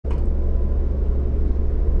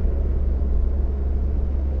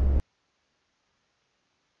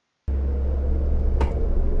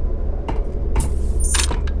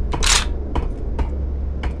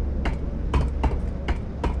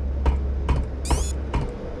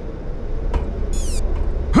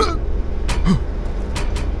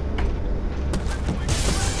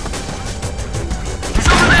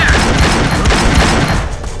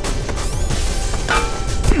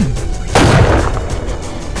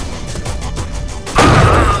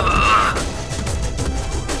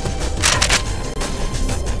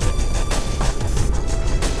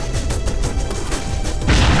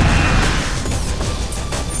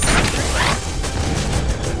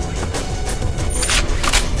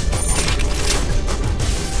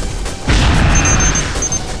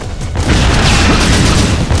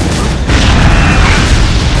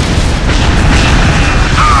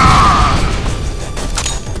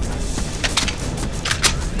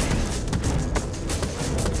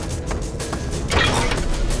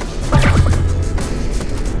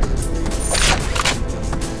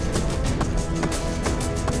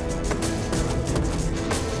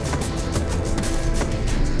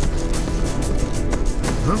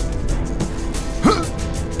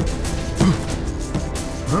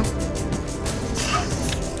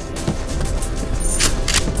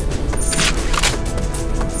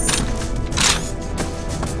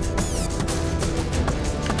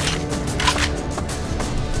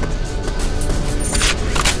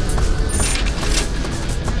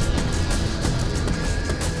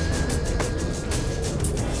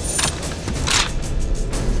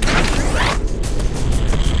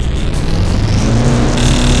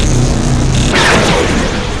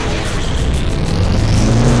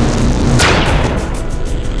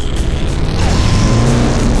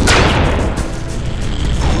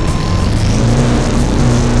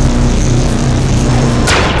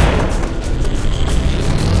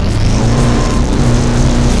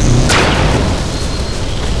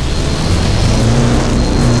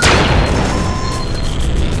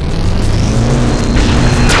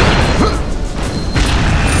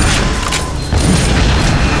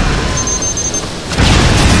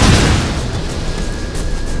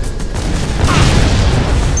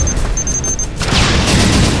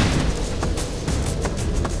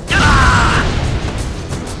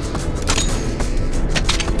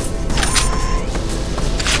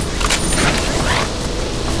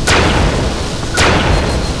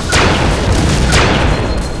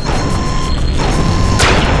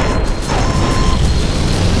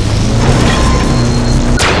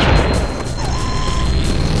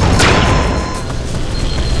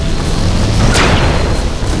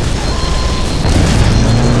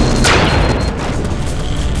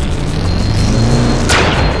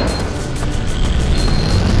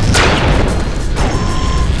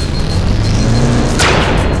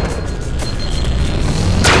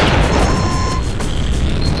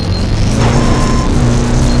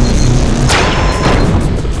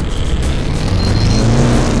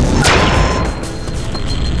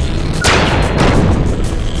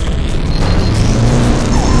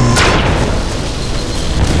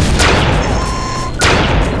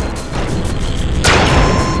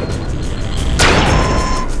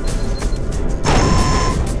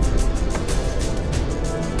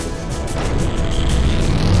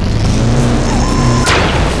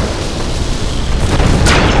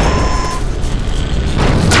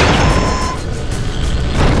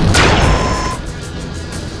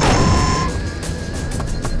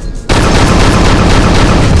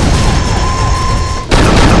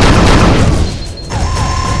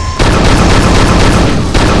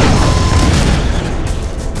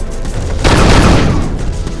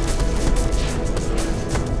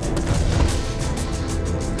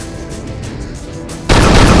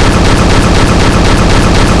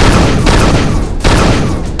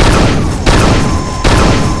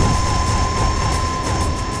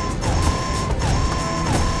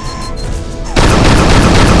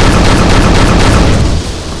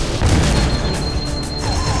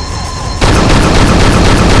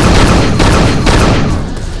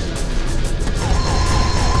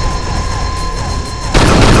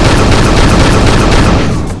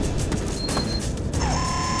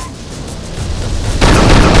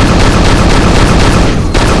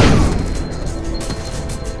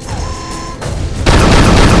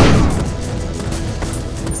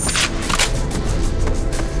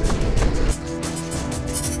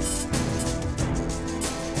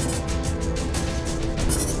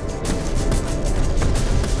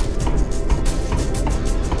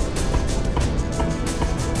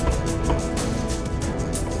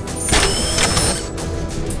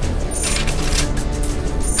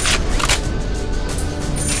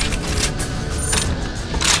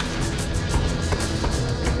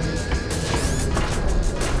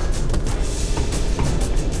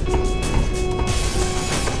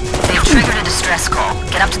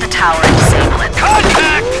power and disable it.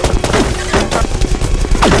 Contact!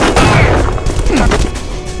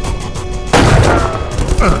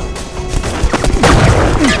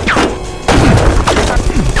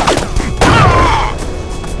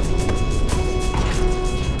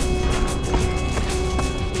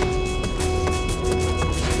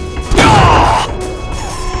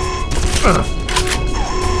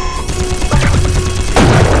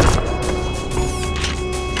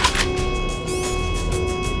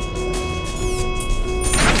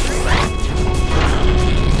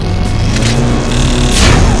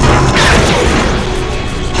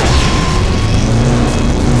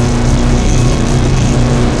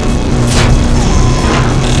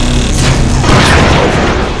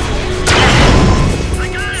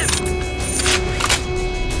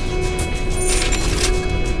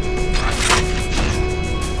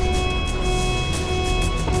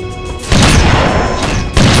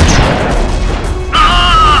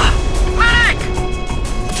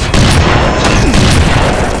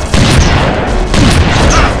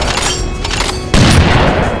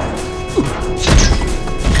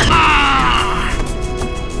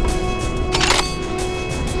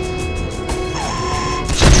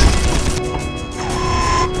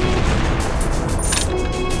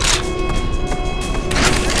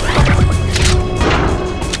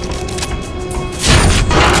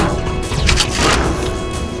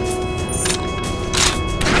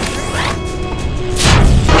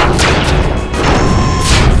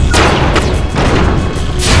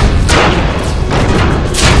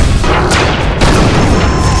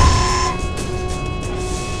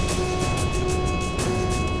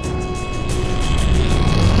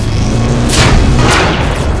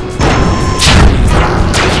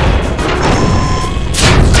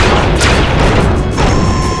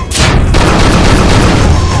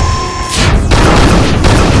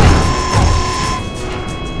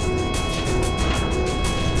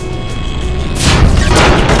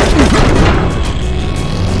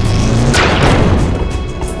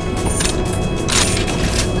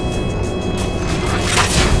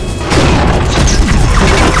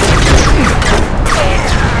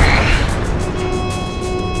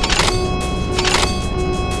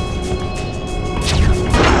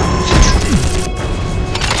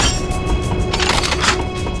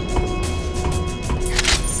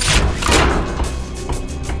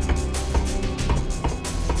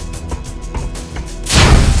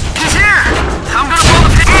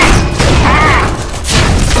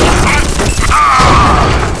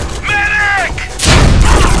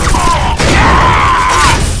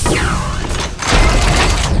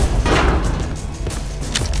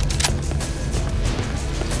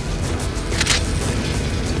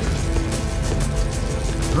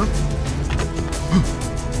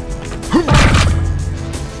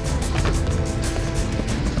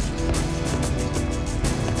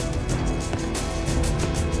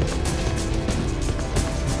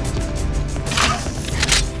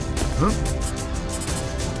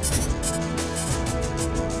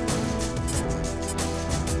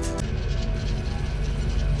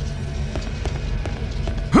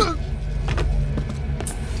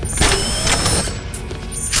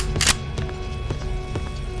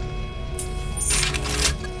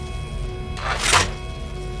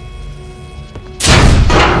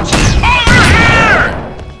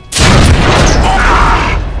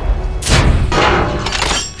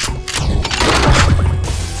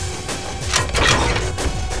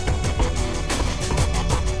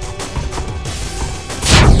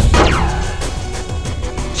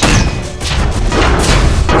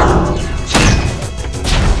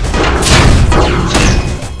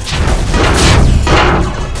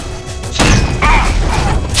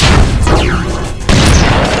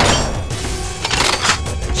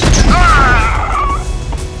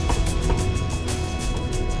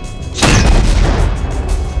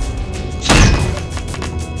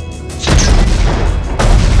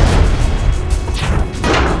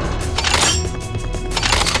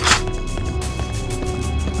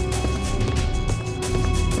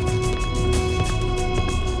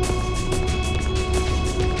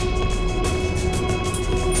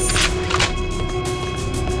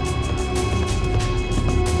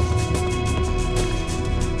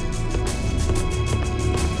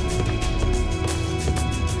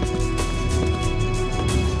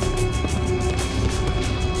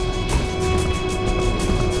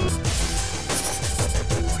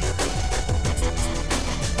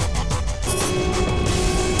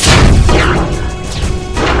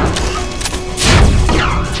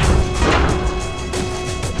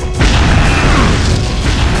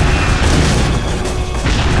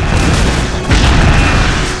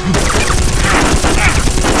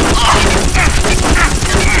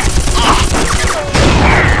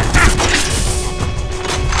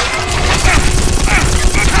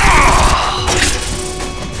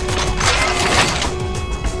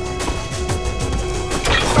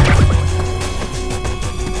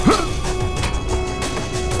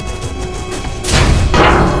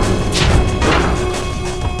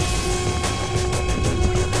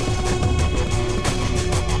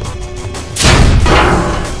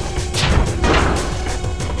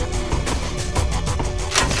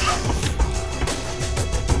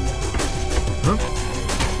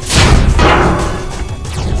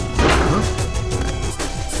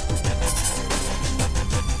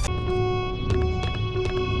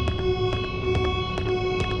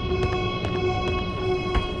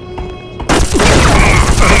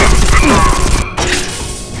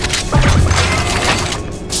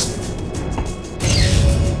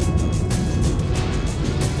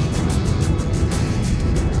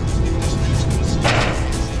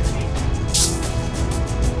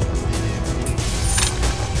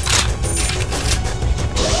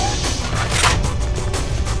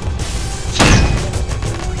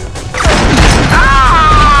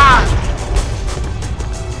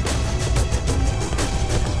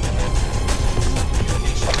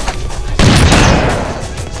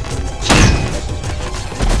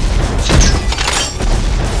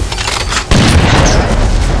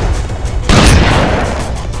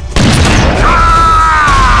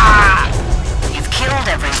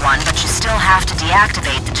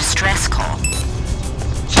 activate the distress call.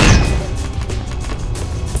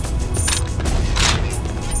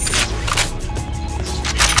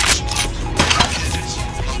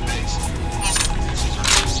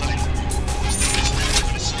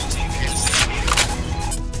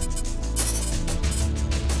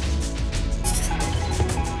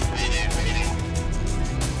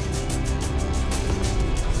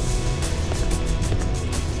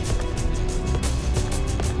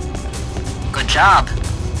 Good job.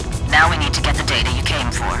 Now we need to get the data you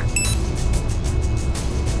came for.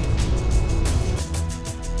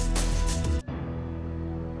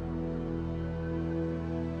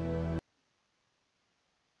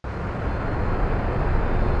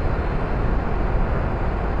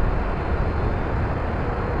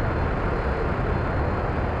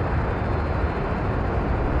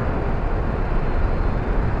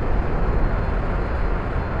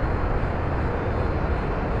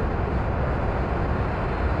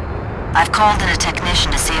 I've called in a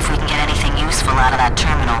technician to see if we can get anything useful out of that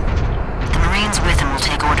terminal. The Marines with him will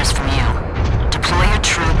take orders from you. Deploy your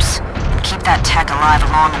troops, and keep that tech alive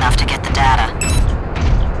long enough to get the data.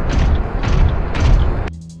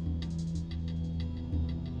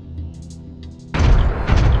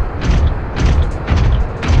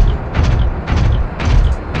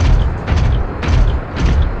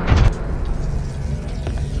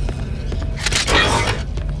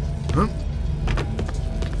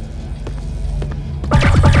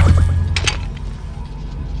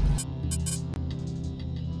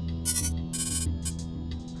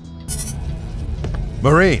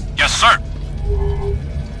 Marine. Yes, sir.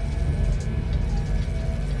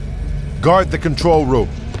 Guard the control room.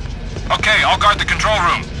 Okay, I'll guard the control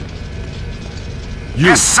room. You.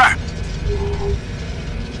 Yes, sir.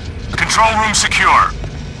 Control room secure.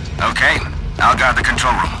 Okay, I'll guard the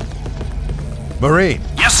control room. Marine.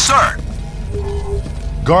 Yes, sir.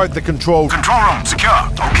 Guard the control... Control room secure.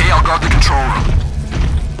 Okay, I'll guard the control room.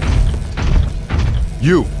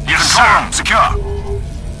 You. Yes, control room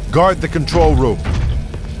secure. Guard the control room.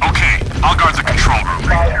 Okay, I'll guard the control room.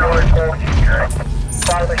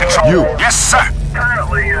 You. Yes, sir.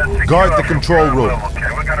 Guard the control room.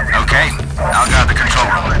 Okay, I'll guard the control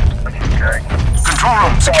room. Control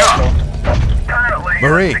room secure.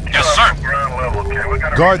 Marine. Yes, sir.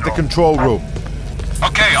 Guard the control room.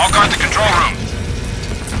 Okay, I'll guard the control room.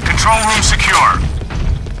 Control room secure.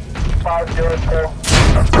 502.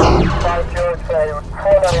 502.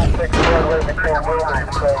 496 runway between room and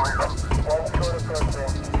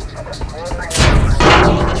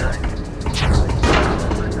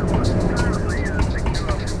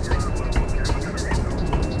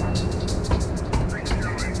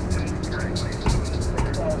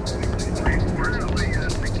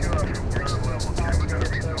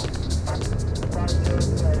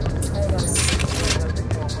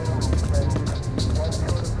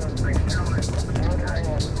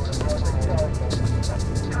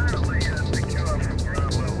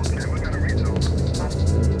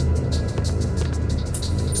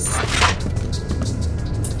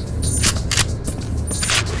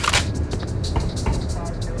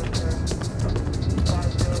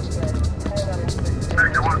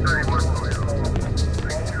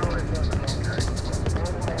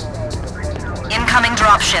Incoming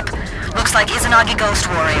dropship. Looks like Izanagi Ghost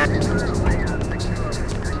Warrior.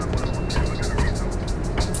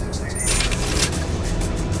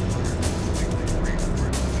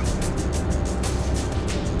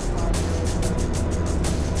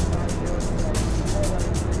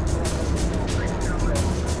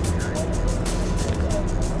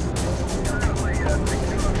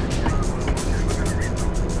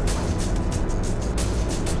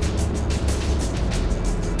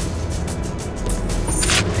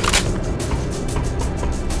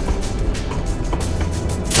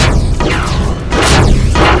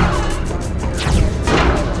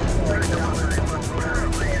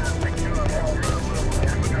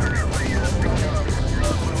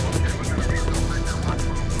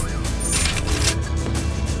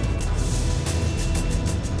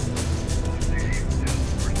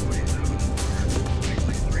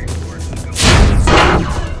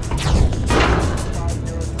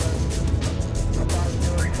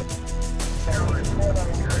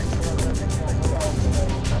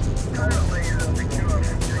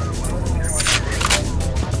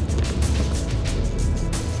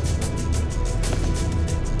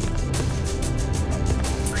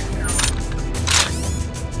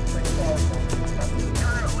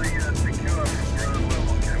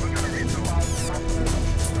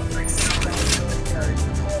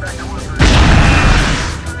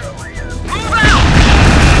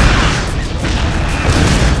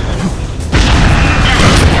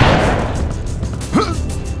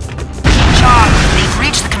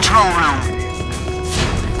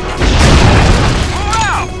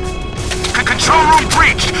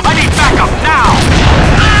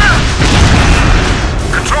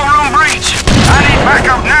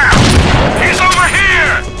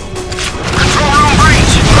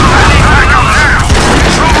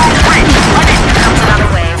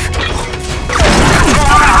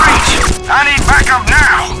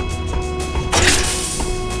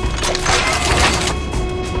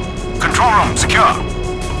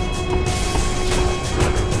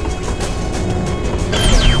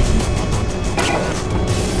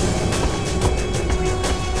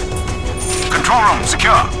 Control room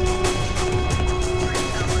secure.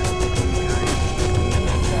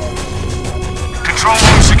 Control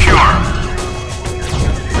room secure.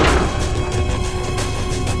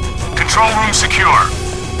 Control room secure.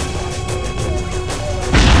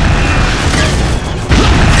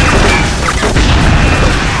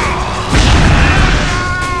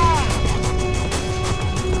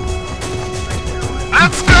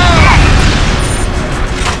 Let's go!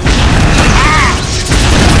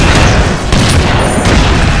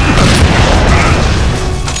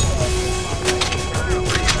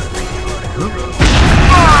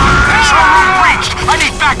 Control room breached! I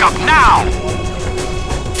need backup now!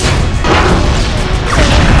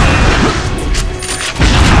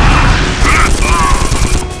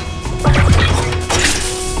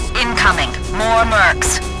 Incoming. More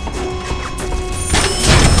mercs.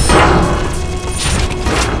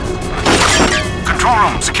 Control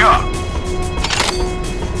room secure.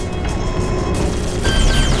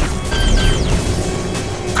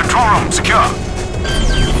 Control room secure.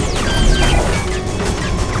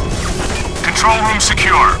 Control room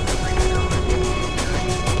secure.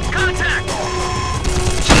 Contact!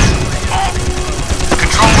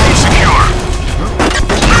 Control room secure.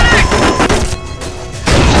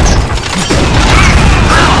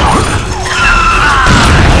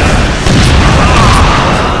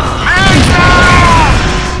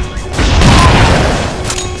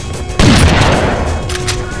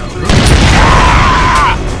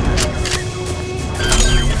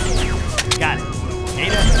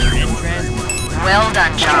 Well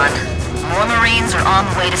done, John. More Marines are on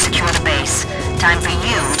the way to secure the base. Time for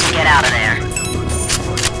you to get out of there.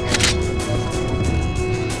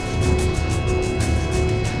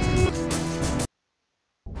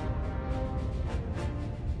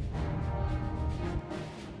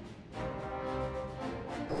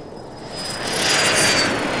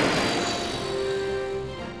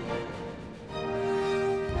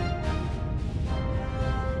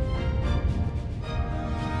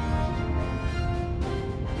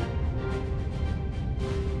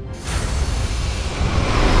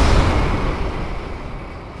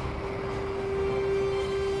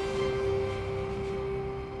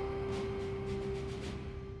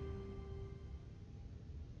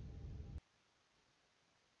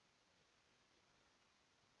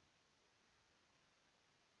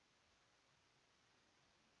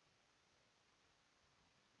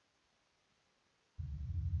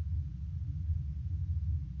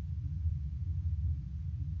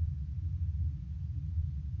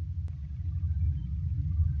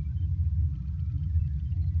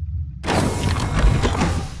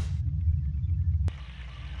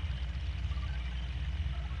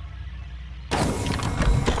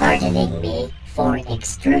 Pardoning me for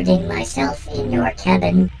extruding myself in your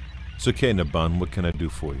cabin, It's okay, Naban. What can I do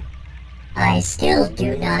for you? I still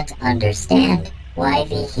do not understand why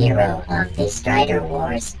the hero of the Strider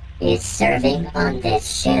Wars is serving on this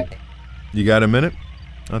ship. You got a minute?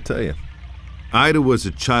 I'll tell you. Aida was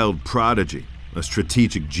a child prodigy, a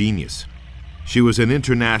strategic genius. She was an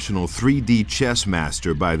international 3D chess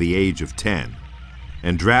master by the age of 10,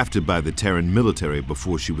 and drafted by the Terran military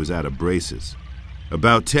before she was out of braces.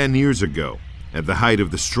 About 10 years ago, at the height of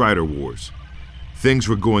the Strider Wars, things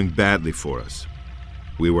were going badly for us.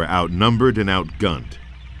 We were outnumbered and outgunned.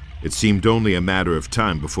 It seemed only a matter of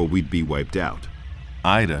time before we'd be wiped out.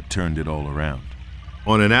 Aida turned it all around.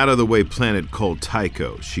 On an out-of-the-way planet called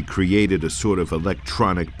Tycho, she created a sort of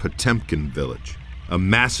electronic Potemkin village, a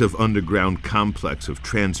massive underground complex of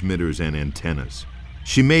transmitters and antennas.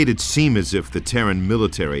 She made it seem as if the Terran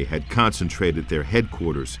military had concentrated their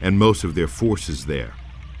headquarters and most of their forces there.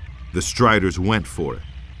 The Striders went for it.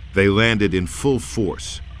 They landed in full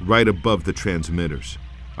force, right above the transmitters.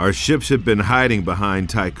 Our ships had been hiding behind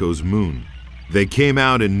Tycho's moon. They came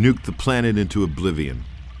out and nuked the planet into oblivion.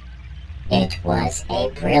 It was a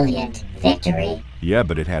brilliant victory. Yeah,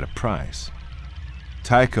 but it had a price.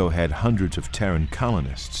 Tycho had hundreds of Terran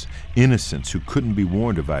colonists, innocents who couldn't be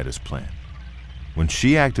warned of Ida's plan. When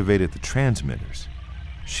she activated the transmitters,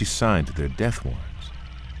 she signed their death warrants.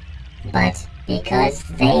 But because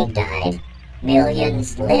they died,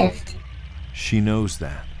 millions lived. She knows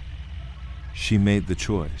that. She made the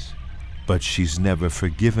choice, but she's never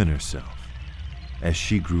forgiven herself. As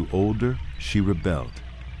she grew older, she rebelled.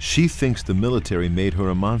 She thinks the military made her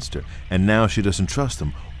a monster, and now she doesn't trust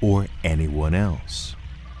them or anyone else.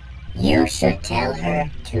 You should tell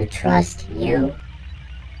her to trust you.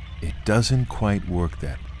 It doesn't quite work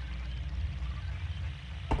that way.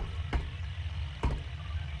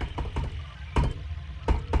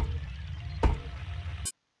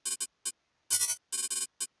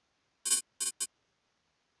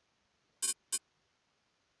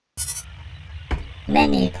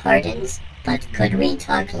 Many pardons, but could we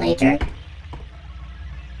talk later?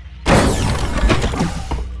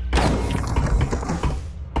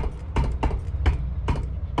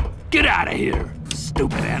 Get out of here,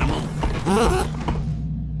 stupid animal.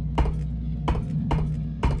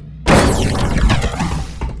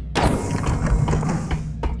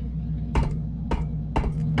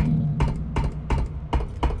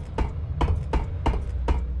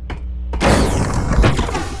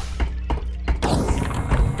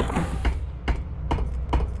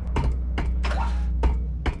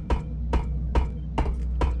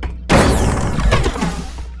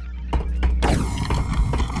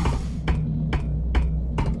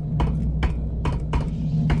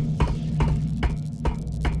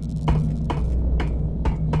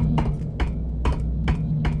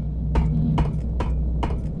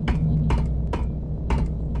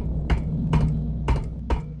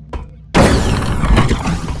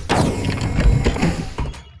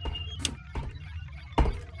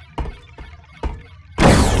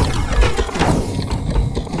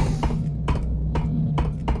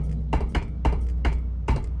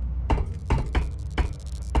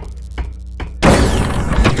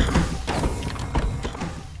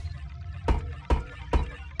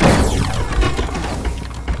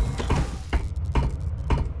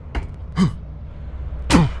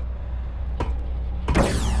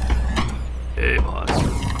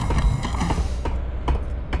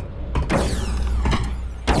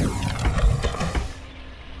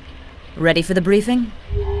 Ready for the briefing?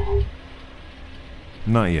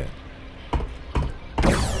 Not yet.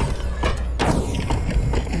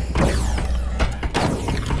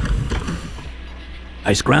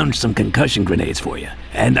 I scrounged some concussion grenades for you,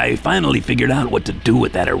 and I finally figured out what to do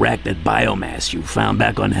with that arachnid biomass you found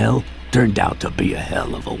back on Hell. Turned out to be a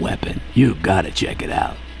hell of a weapon. You gotta check it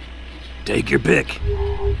out. Take your pick.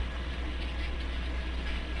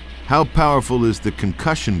 How powerful is the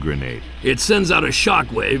concussion grenade? It sends out a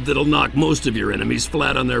shockwave that'll knock most of your enemies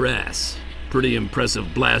flat on their ass. Pretty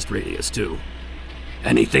impressive blast radius, too.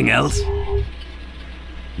 Anything else?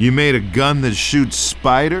 You made a gun that shoots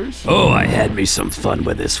spiders? Oh, I had me some fun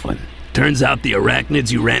with this one. Turns out the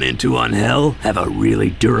arachnids you ran into on Hell have a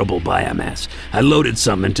really durable biomass. I loaded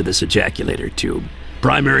some into this ejaculator tube.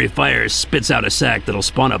 Primary fire spits out a sac that'll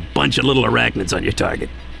spawn a bunch of little arachnids on your target.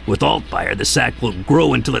 With alt fire, the sac will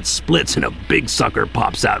grow until it splits and a big sucker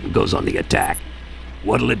pops out and goes on the attack.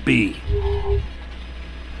 What'll it be?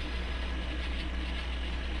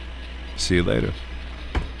 See you later.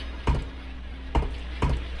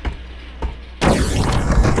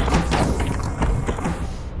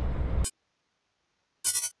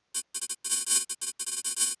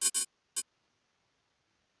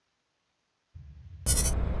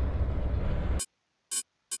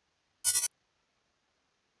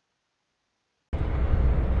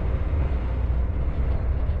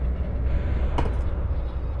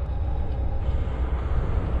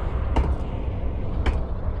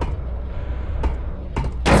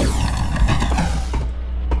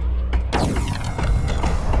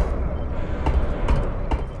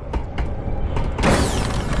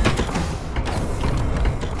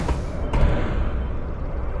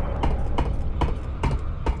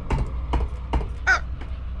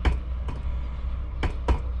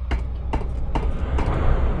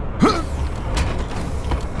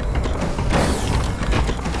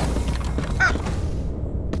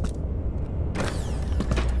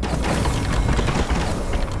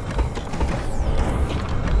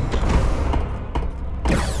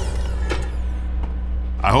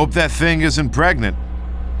 I hope that thing isn't pregnant.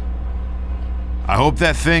 I hope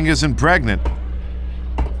that thing isn't pregnant.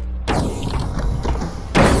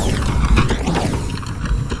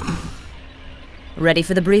 Ready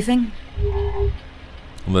for the briefing?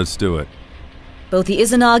 Let's do it. Both the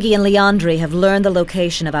Izanagi and Leandri have learned the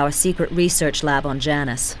location of our secret research lab on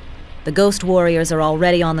Janus. The Ghost Warriors are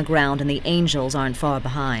already on the ground and the Angels aren't far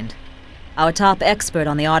behind. Our top expert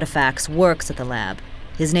on the artifacts works at the lab.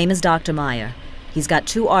 His name is Dr. Myer. He's got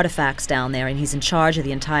 2 artifacts down there and he's in charge of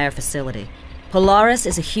the entire facility. Polaris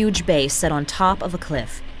is a huge base set on top of a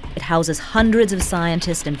cliff. It houses hundreds of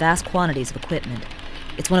scientists and vast quantities of equipment.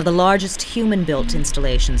 It's one of the largest human-built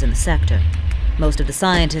installations in the sector. Most of the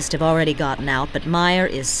scientists have already gotten out, but Myer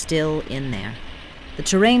is still in there. The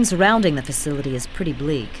terrain surrounding the facility is pretty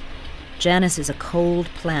bleak. Janus is a cold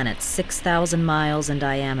planet 6,000 miles in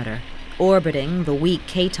diameter, orbiting the weak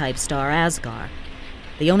K-type star Asgar.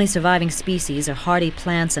 The only surviving species are hardy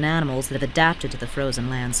plants and animals that have adapted to the frozen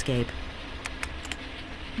landscape.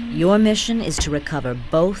 Your mission is to recover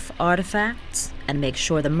both artifacts and make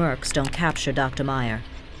sure the Mercs don't capture Dr. Myer.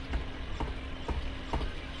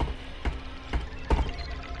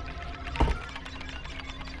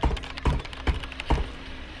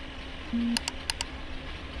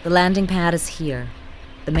 landing pad is here.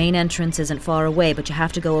 The main entrance isn't far away, but you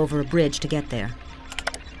have to go over a bridge to get there.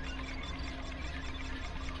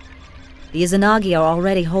 The Izanagi are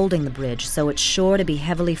already holding the bridge, so it's sure to be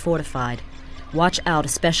heavily fortified. Watch out,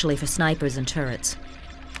 especially for snipers and turrets.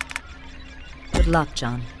 Good luck,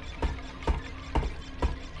 John.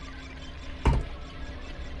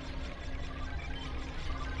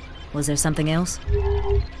 Was there something else?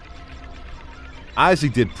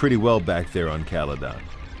 Isaak did pretty well back there on Caledon.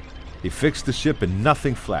 He fixed the ship and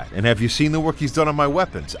nothing flat. And have you seen the work he's done on my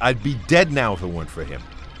weapons? I'd be dead now if it weren't for him.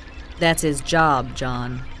 That's his job,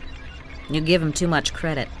 John. You give him too much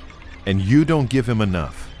credit. And you don't give him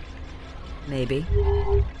enough. Maybe.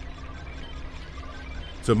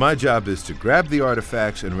 So my job is to grab the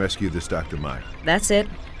artifacts and rescue this Dr. Myer. That's it.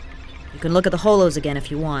 You can look at the holos again if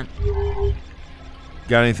you want.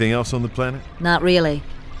 Got anything else on the planet? Not really.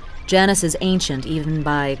 Janus is ancient even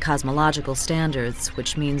by cosmological standards,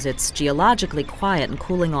 which means it's geologically quiet and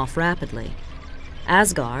cooling off rapidly.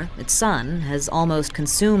 Asgard, its sun, has almost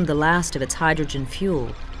consumed the last of its hydrogen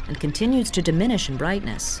fuel and continues to diminish in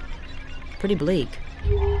brightness. Pretty bleak.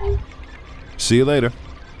 See you later.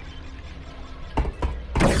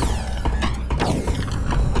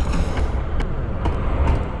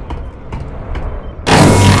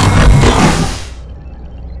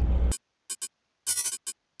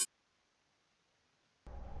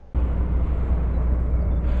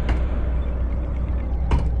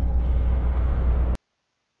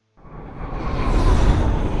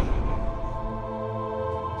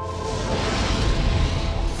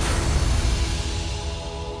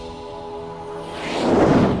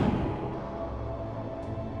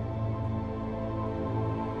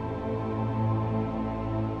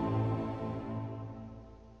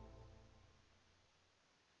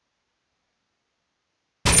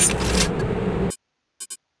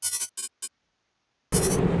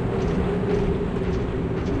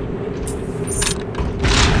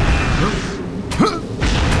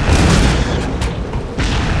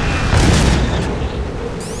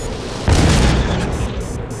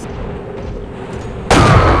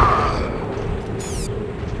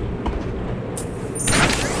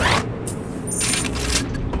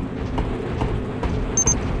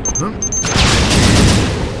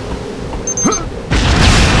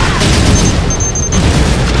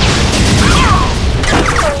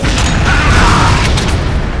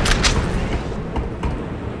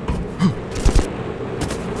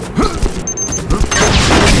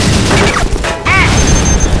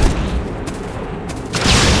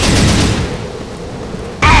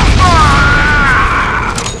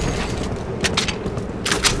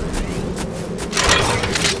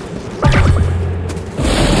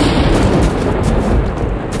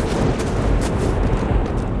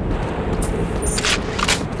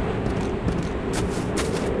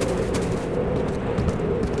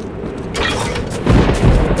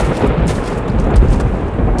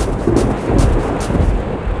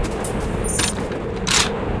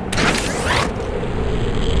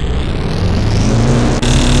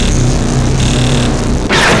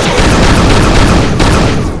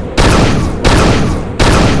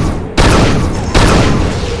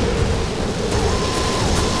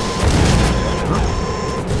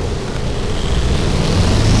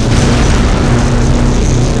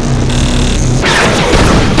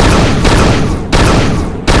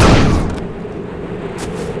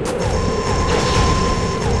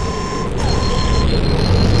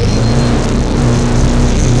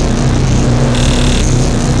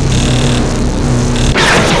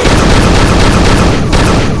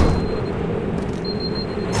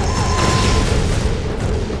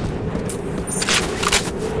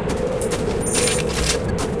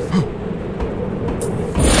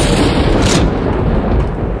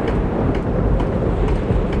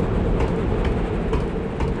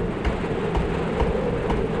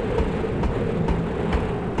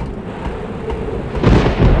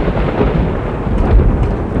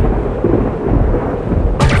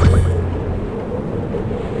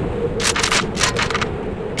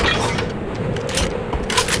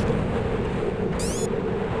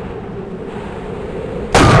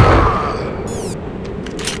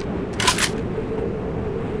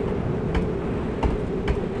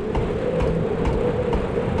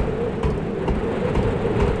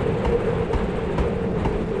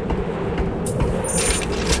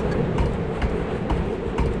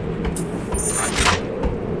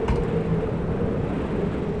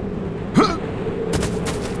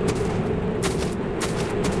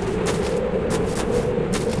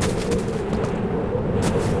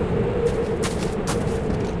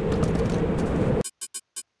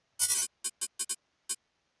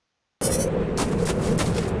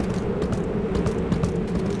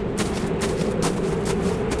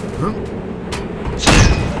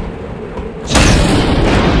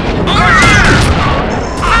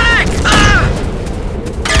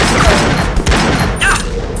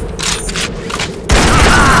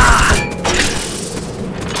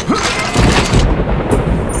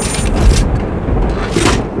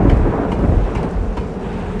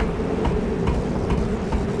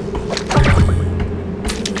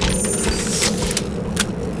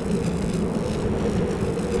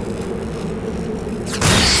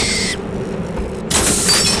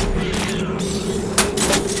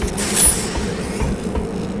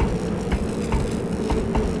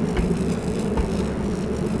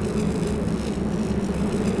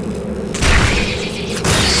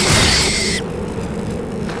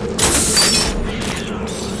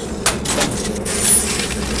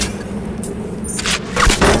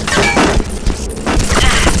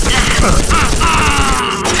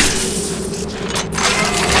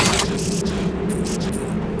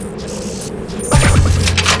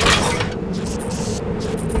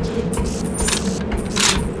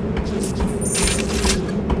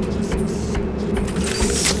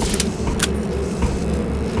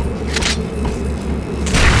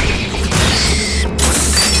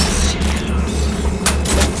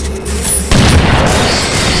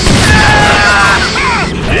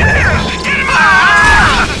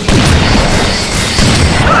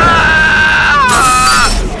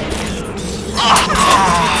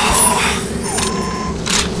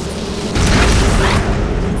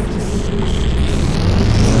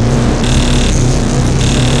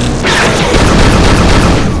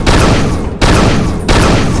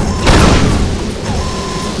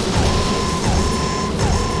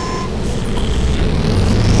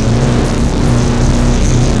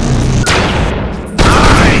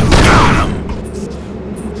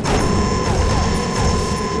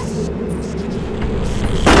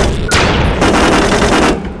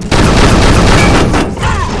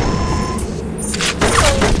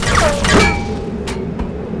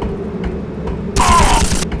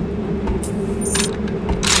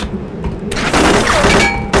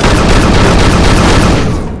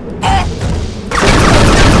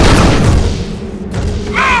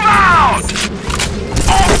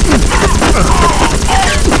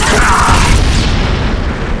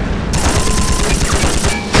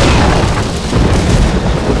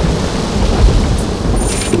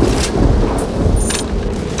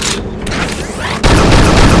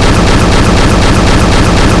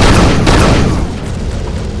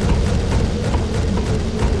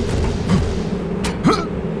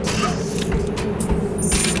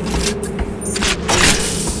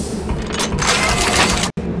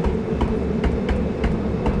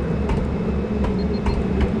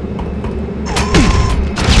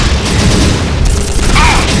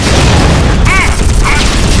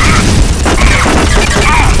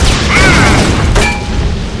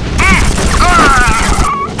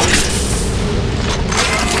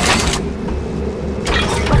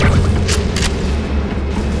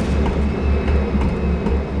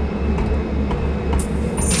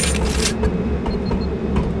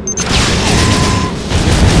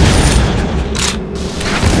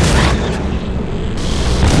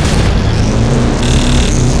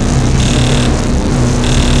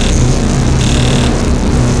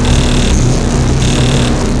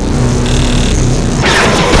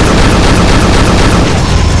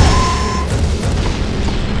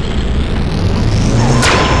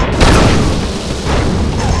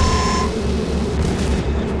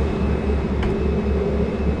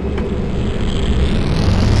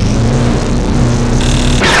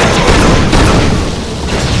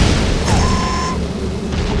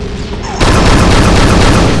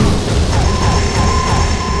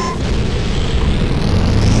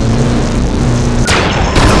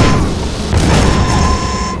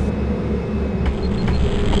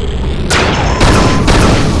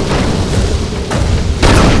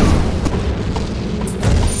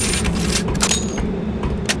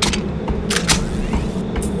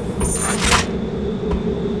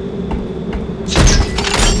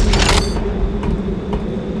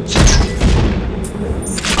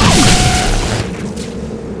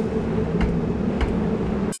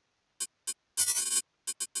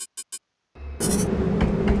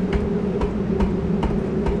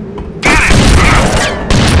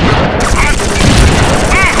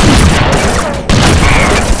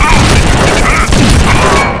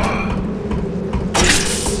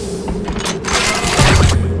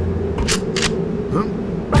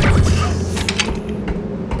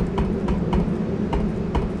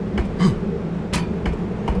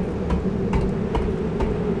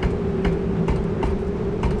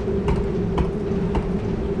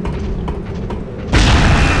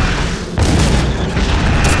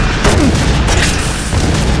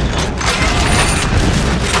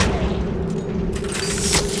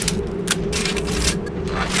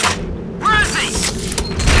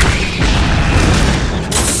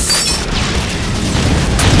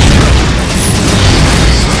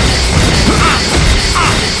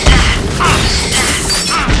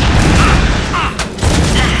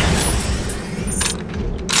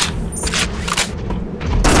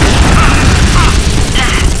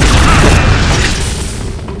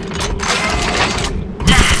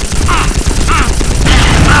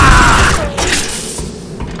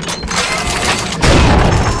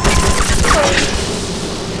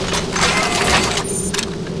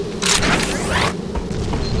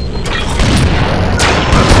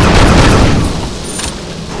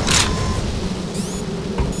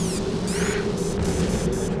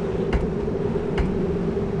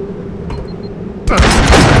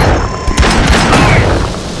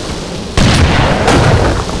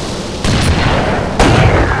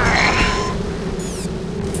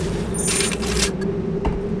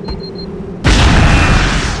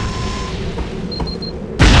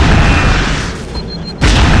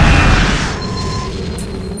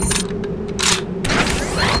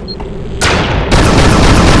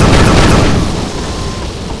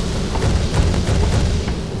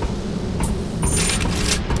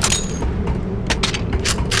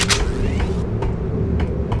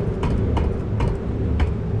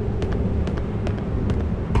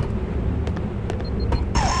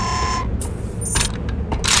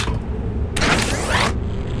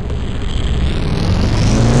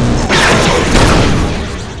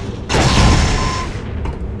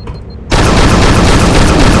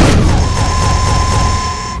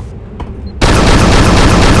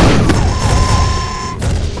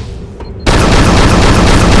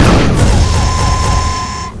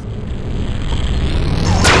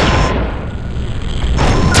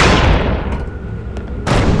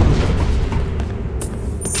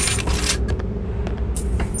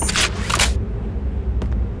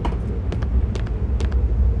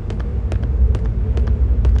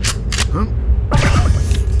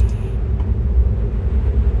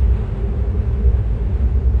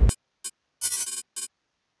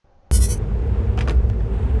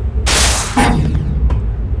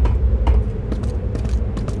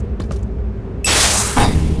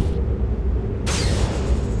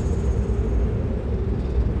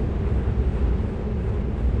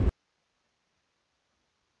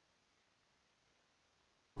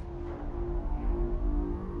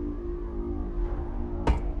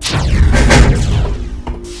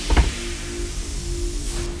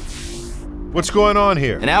 What's going on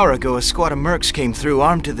here? An hour ago, a squad of mercs came through,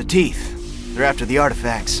 armed to the teeth. They're after the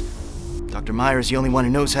artifacts. Dr. Myer is the only one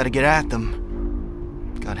who knows how to get at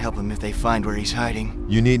them. God help him if they find where he's hiding.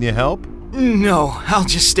 You need any help? No, I'll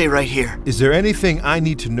just stay right here. Is there anything I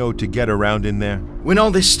need to know to get around in there? When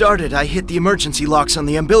all this started, I hit the emergency locks on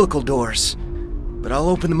the umbilical doors. But I'll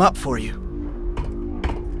open them up for you.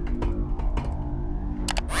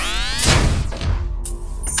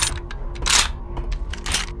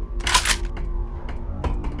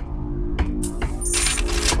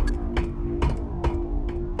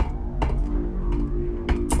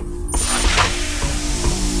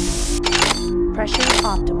 Pressure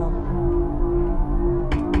optimal.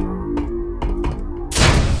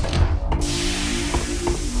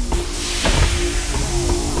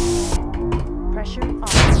 Pressure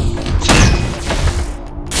optimal.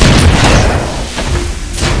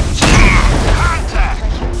 Contact!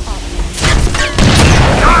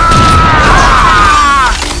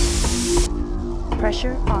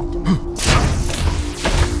 Pressure optimal.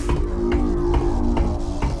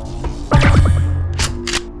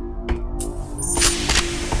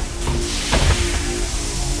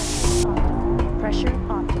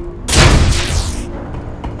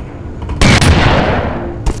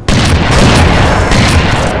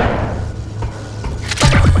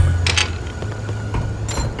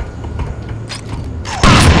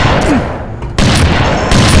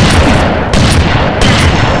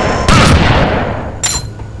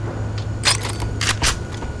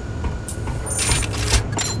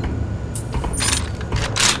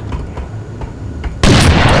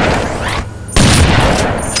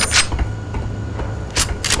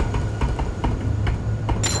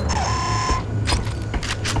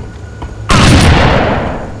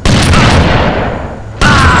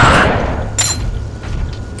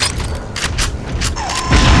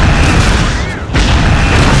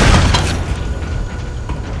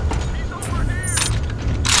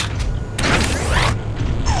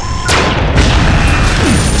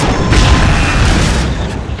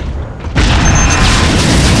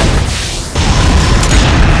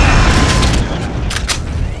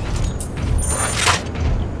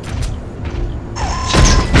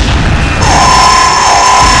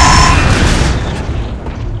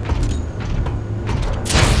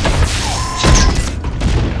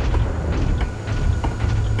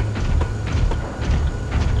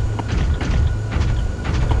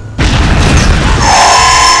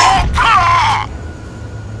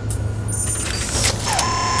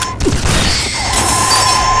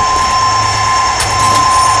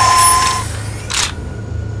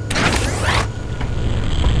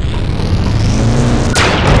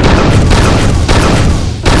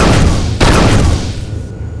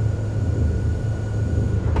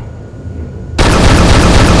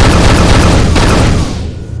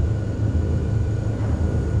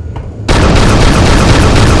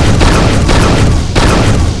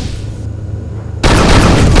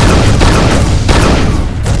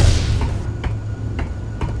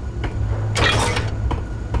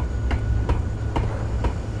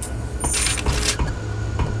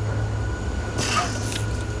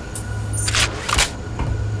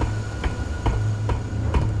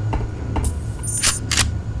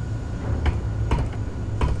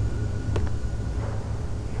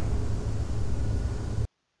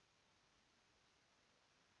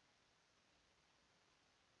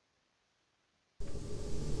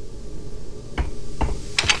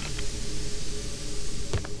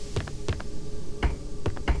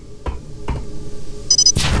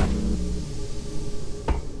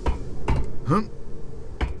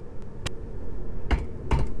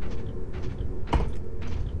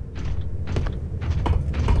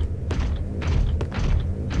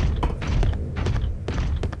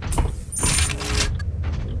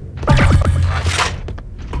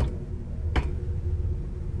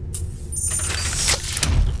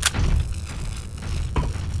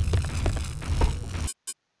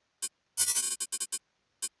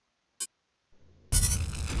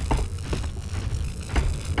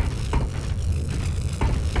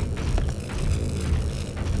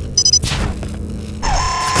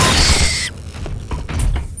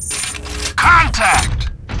 Contact!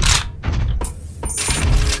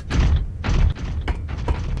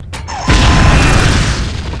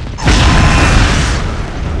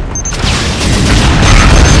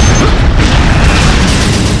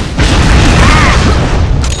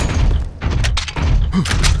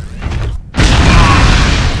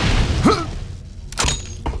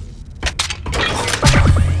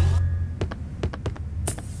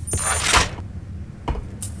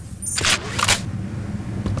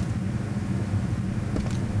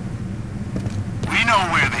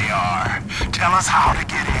 Tell us how to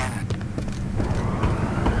get in.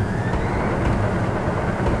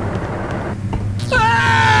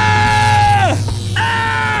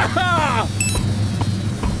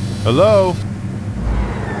 Hello?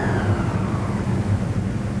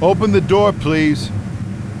 Open the door, please.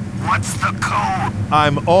 What's the code?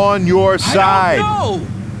 I'm on your side. I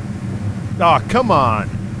don't know! Aw, come on.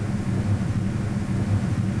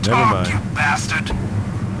 Never Talk, mind. you bastard.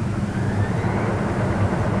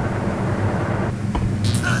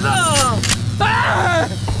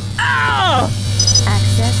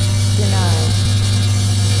 Access denied.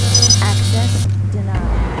 Access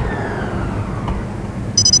denied.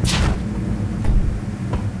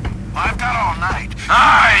 I've got all night.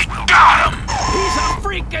 I got him! He's a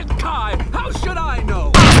freaking Kai! How should I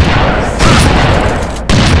know?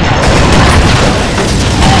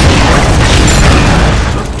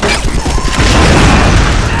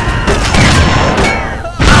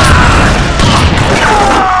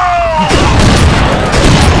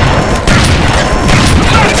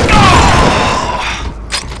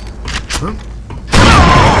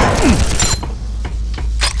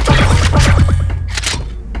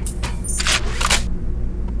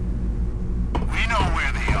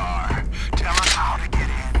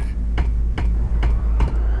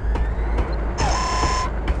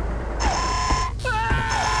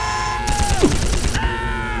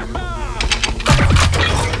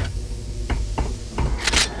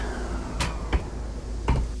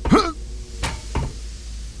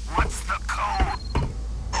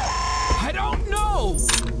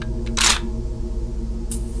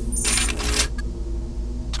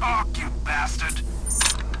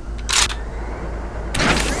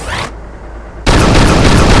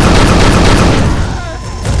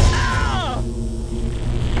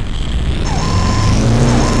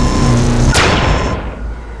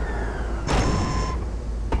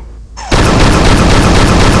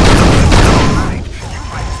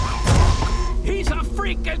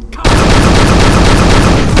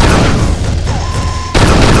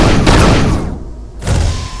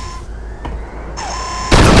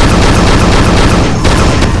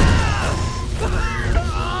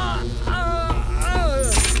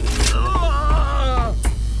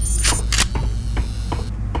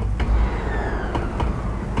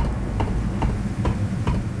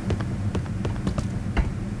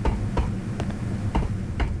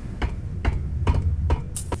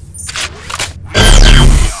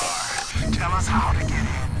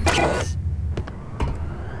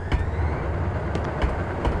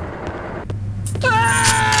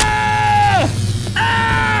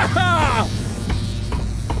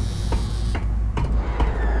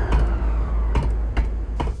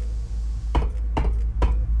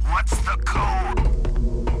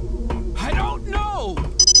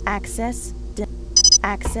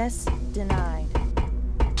 Access denied.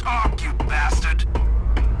 Talk, you bastard!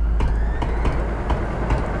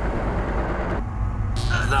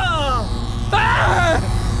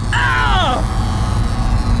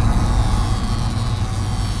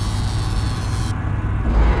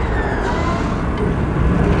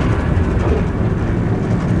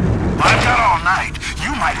 I've got all night.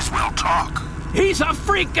 You might as well talk. He's a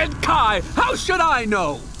freaking Kai! How should I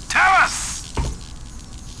know? Tell us!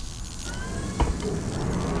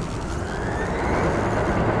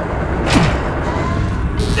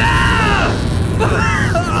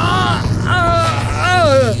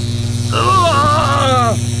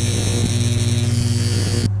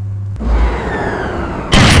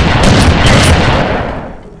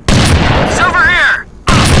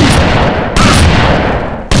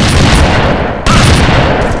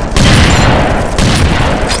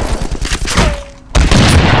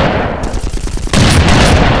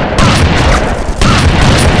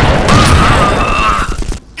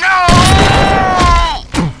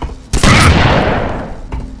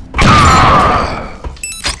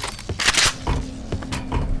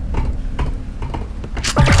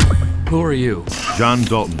 Who are you? John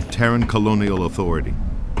Dalton, Terran Colonial Authority.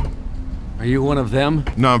 Are you one of them?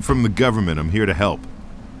 No, I'm from the government. I'm here to help.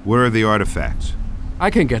 Where are the artifacts? I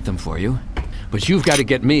can get them for you. But you've got to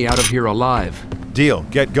get me out of here alive. Deal.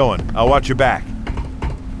 Get going. I'll watch your back.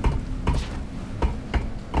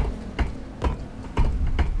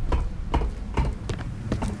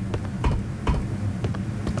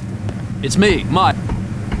 It's me, Muck.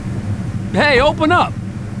 Hey, open up!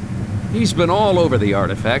 He's been all over the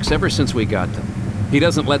artifacts ever since we got them. He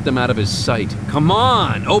doesn't let them out of his sight. Come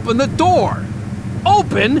on, open the door!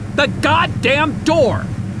 Open the goddamn door!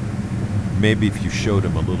 Maybe if you showed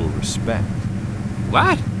him a little respect.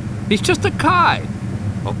 What? He's just a Kai.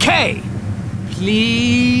 Okay.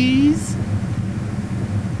 Please?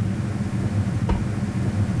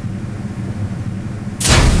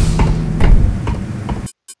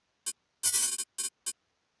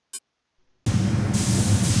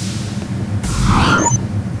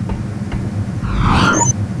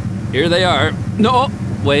 Here they are. No,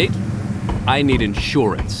 wait. I need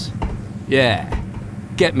insurance. Yeah.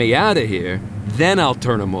 Get me out of here, then I'll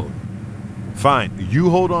turn them over. Fine, you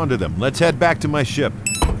hold on to them. Let's head back to my ship.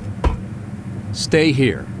 Stay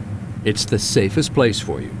here. It's the safest place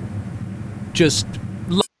for you. Just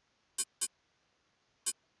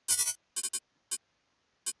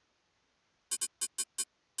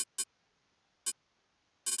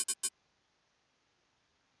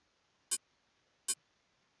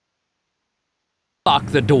lock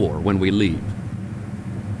the door when we leave.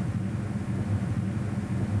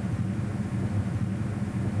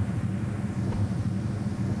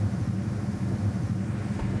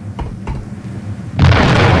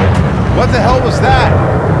 What the hell was that?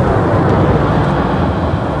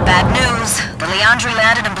 Bad news. The Leandri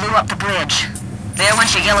landed and blew up the bridge. There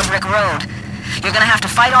went your yellow brick road. You're gonna have to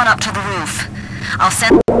fight on up to the roof. I'll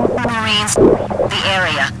send Marines to the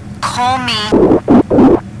area. Call me.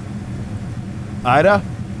 Aida?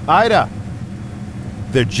 Aida!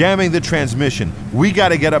 They're jamming the transmission. We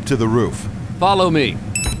gotta get up to the roof. Follow me.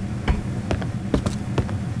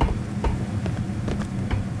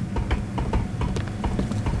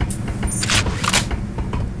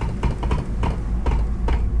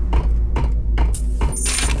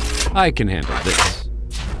 I can handle this.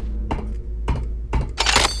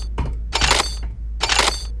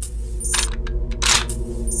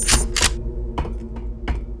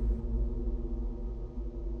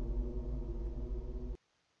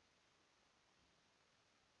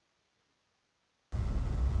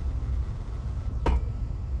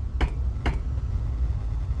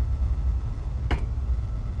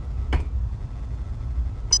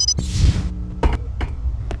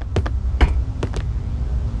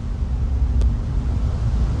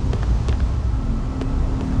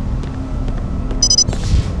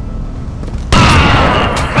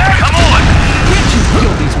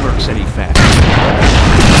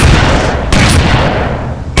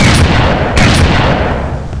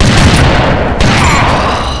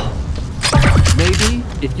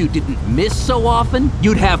 If you didn't miss so often,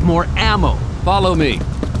 you'd have more ammo. Follow me.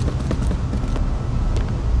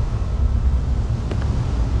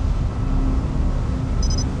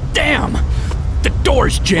 Damn! The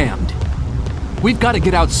door's jammed. We've got to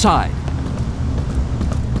get outside.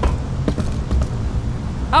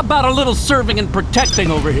 How about a little serving and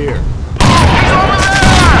protecting over here?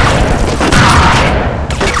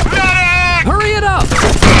 Hurry it up!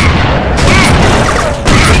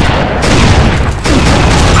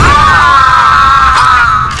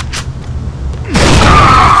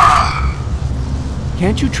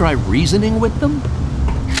 Can't you try reasoning with them?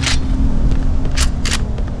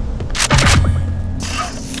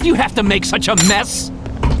 You have to make such a mess?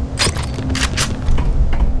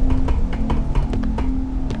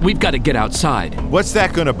 We've got to get outside. What's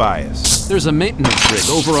that gonna buy us? There's a maintenance rig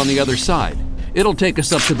over on the other side. It'll take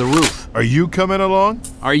us up to the roof. Are you coming along?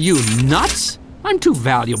 Are you nuts? I'm too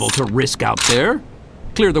valuable to risk out there.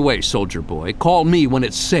 Clear the way, soldier boy. Call me when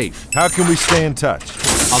it's safe. How can we stay in touch?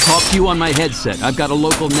 I'll talk to you on my headset. I've got a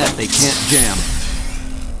local net they can't jam.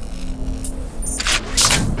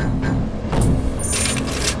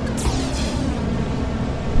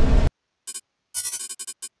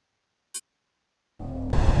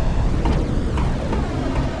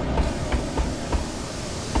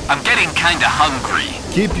 I'm getting kinda hungry.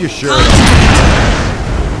 Keep your shirt on.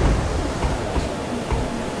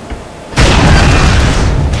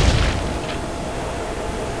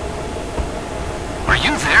 Are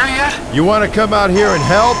you there yet? You want to come out here and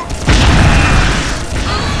help?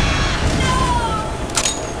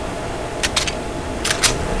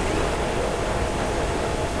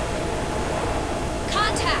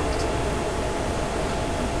 Contact!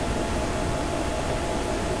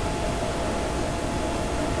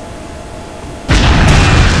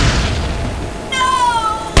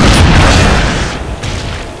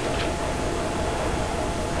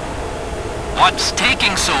 What's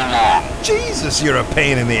taking so long? Jesus, you're a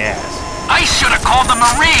pain in the ass. I should have called the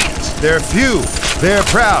Marines! They're few, they're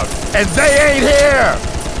proud, and they ain't here!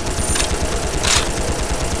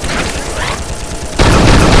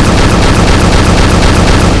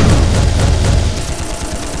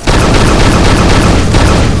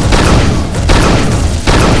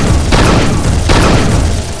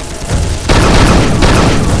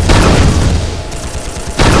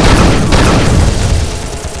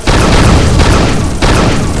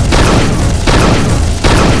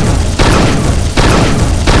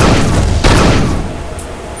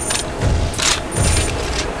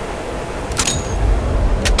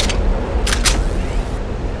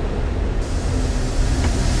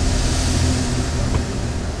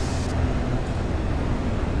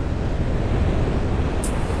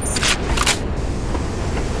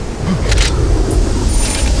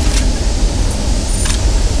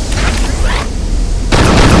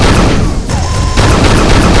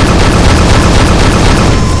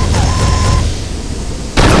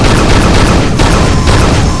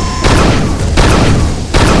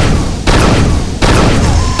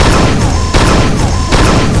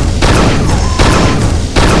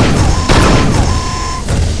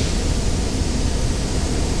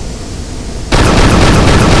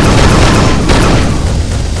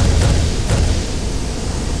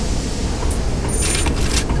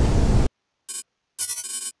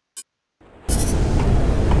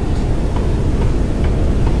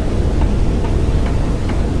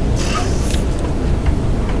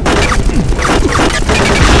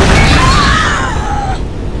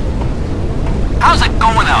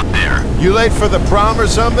 late for the prom or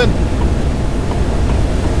something?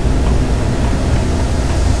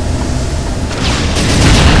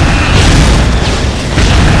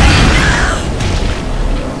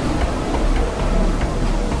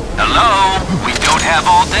 Hello? We don't have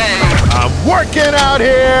all day. I'm working out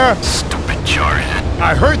here! Stupid jarhead.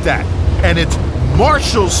 I heard that, and it's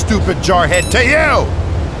Marshall's stupid jarhead to you!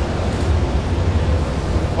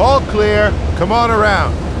 All clear. Come on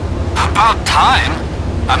around. About time.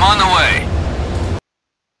 I'm on the way.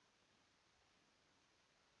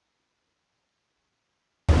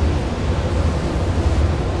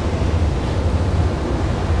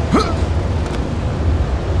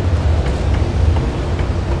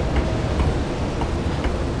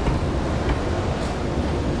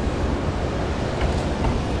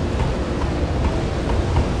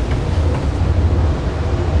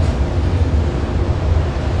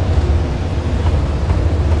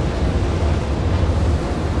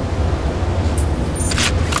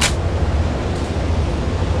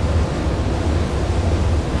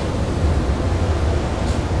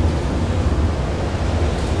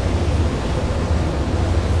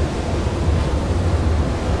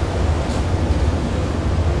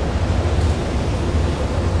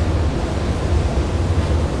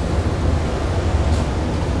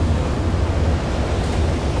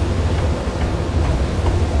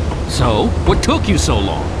 So, what took you so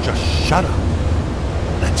long? Just shut up.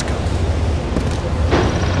 Let's go.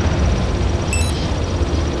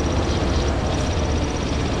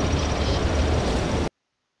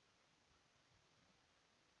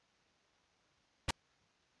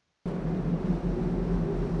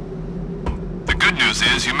 The good news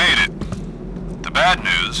is you made it. The bad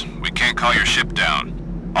news, we can't call your ship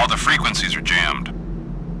down. All the frequencies are jammed.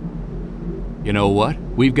 You know what?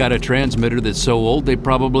 We've got a transmitter that's so old they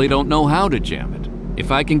probably don't know how to jam it.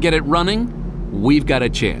 If I can get it running, we've got a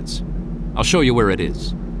chance. I'll show you where it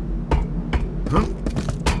is. Huh?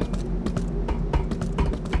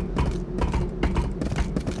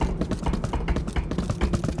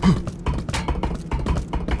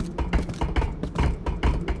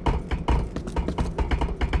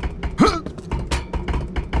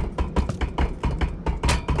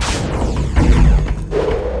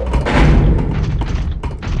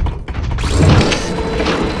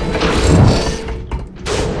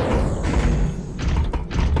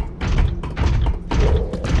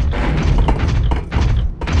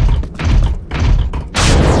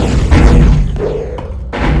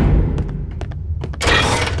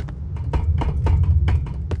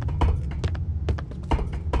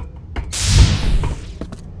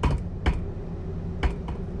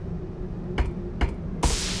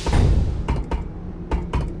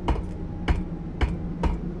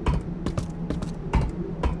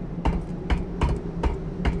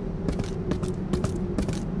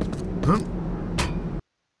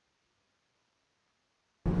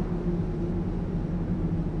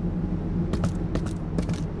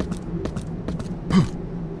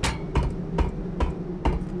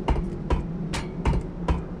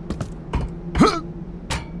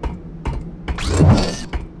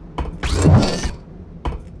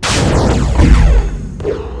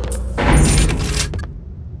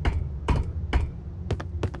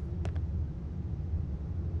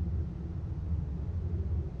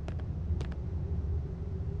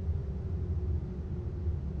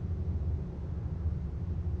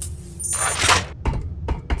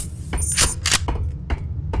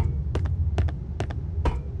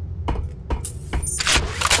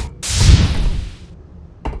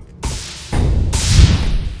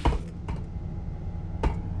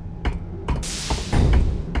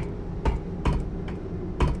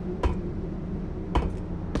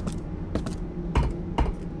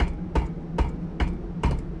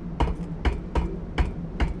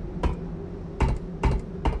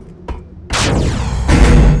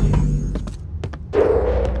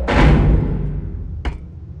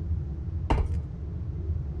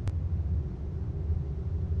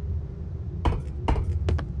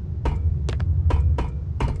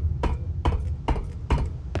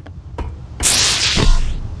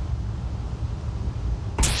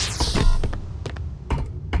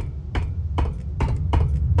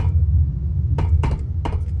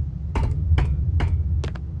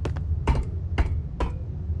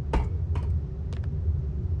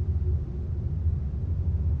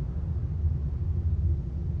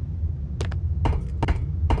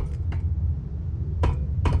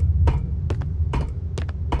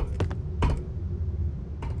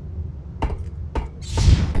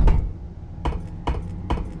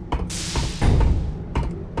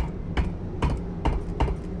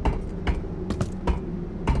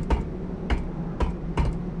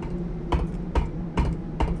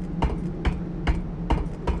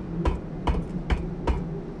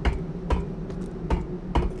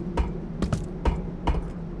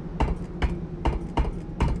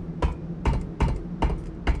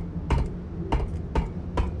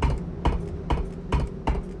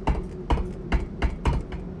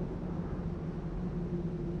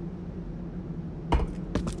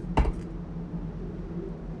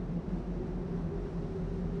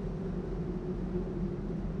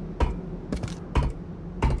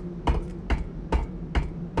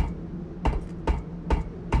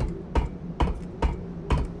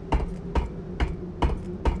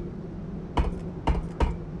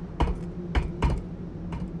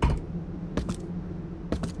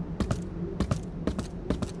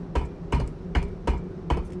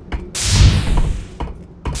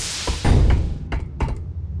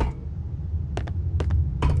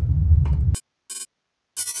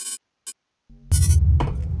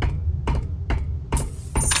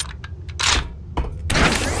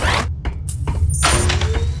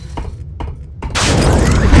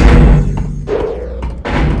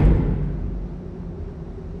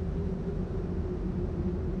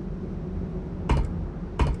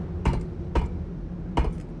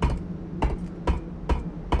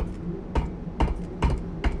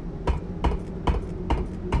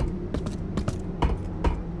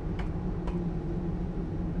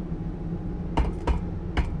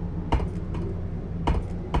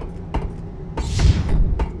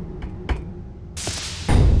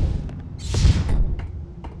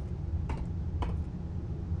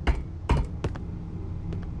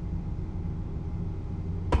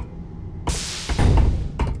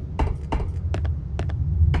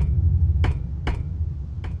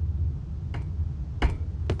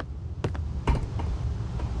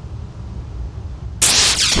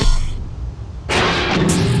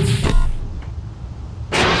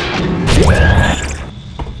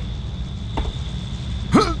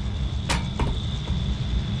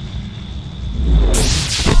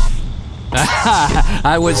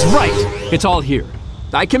 I was right. It's all here.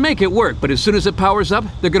 I can make it work, but as soon as it powers up,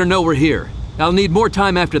 they're gonna know we're here. I'll need more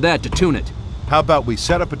time after that to tune it. How about we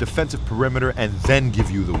set up a defensive perimeter and then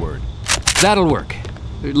give you the word? That'll work.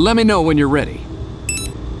 Let me know when you're ready.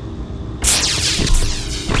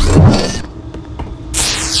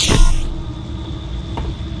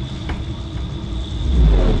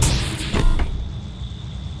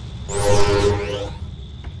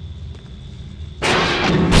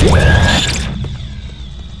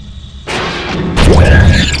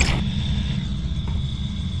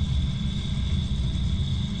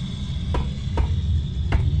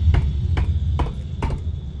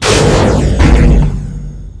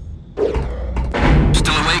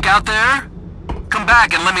 Out there? Come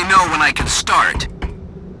back and let me know when I can start.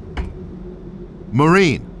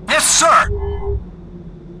 Marine! Yes, sir!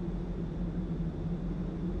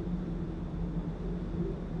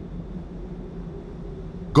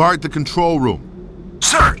 Guard the control room.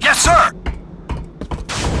 Sir! Yes, sir!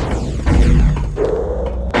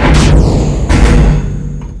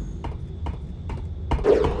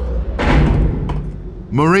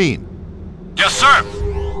 Marine! Yes, sir!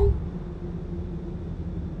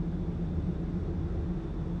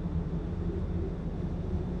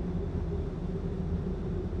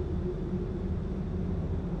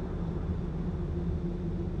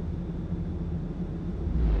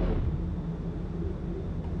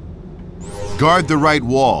 Guard the right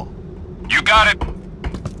wall. You got it.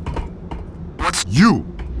 What's... You!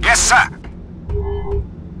 Yes, sir!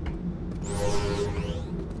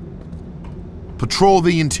 Patrol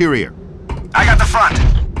the interior. I got the front.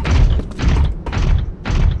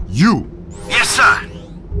 You! Yes, sir!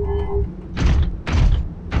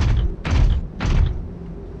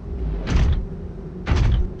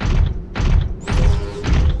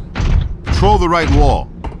 Patrol the right wall.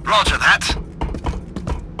 Roger that.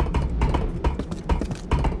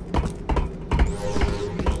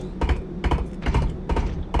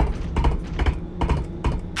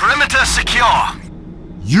 Perimeter secure.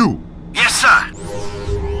 You! Yes, sir.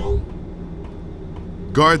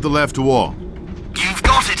 Guard the left wall. You've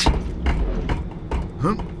got it.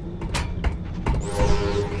 Huh?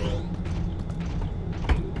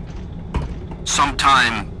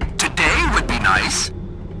 Sometime today would be nice.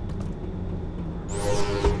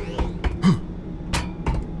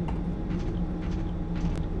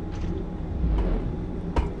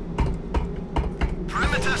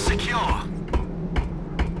 Perimeter secure.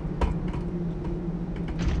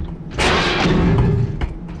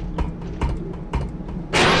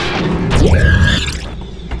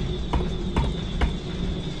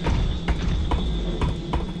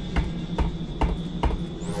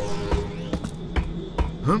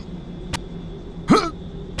 Huh? Huh?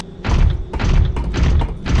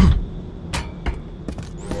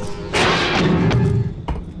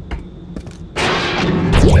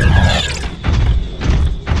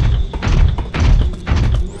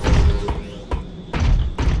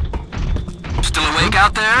 Still awake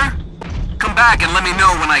out there? Come back and let me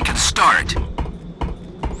know when I can start.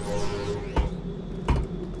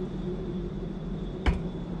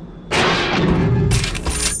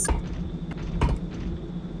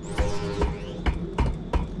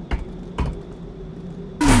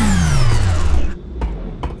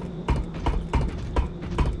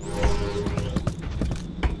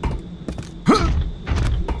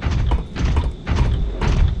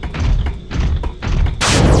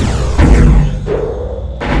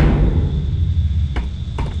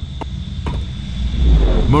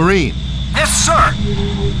 Marine! Yes, sir!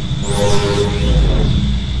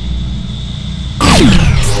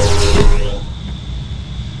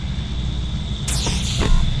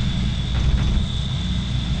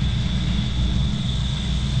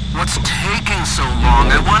 What's taking so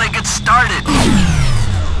long? I want to get started.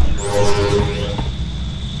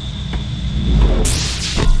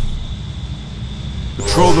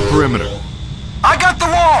 Patrol the perimeter. I got the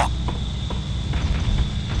wall!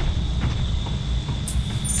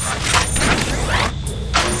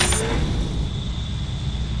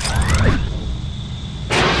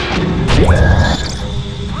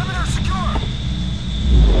 Perimeter secure!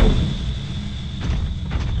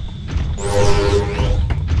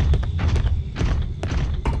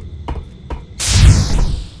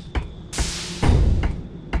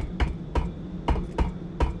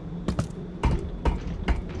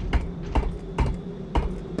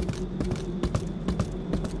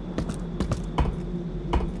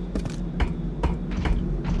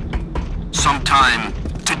 Sometime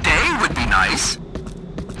today would be nice.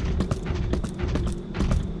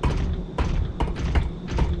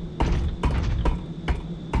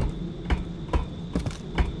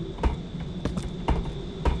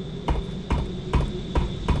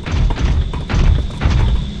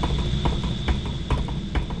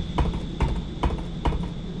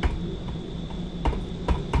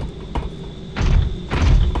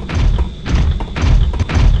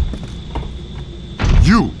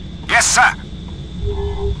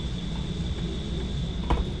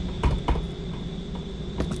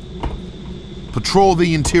 patrol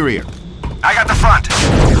the interior. I got the front.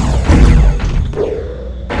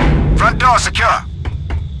 Front door secure.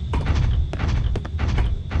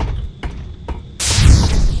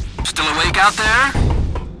 Still awake out there?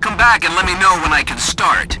 Come back and let me know when I can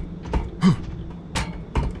start.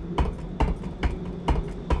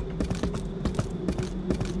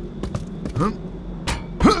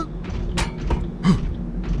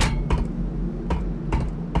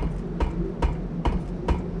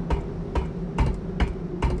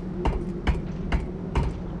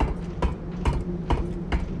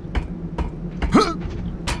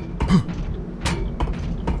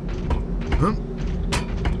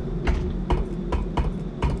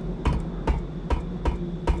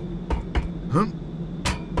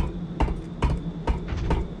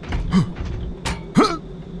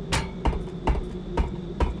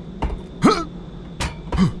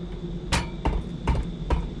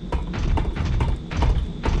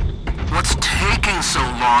 What's taking so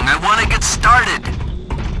long? I want to get started.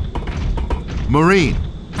 Marine,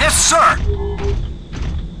 Yes, sir.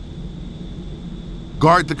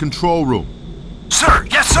 guard the control room. Sir,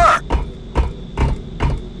 yes, sir.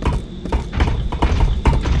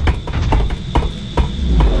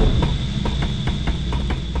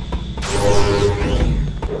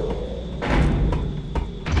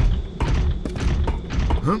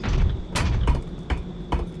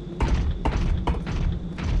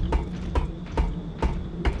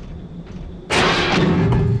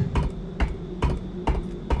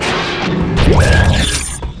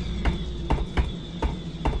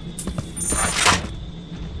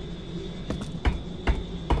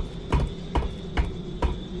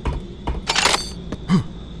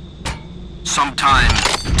 Sometime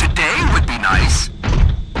today would be nice.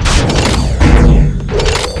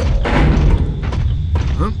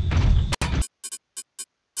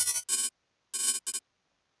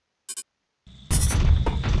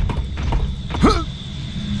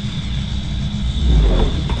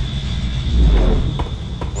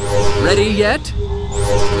 Ready yet?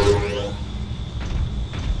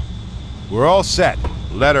 We're all set.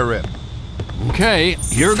 Let her rip. Okay,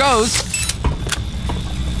 here goes.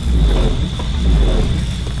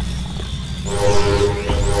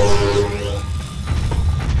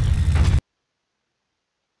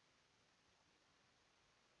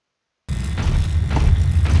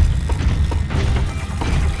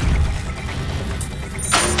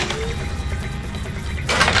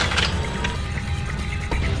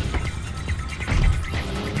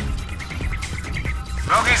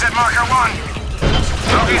 Rogies at marker 1.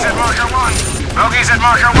 Rogies at marker 1. Rogies at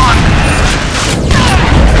marker 1.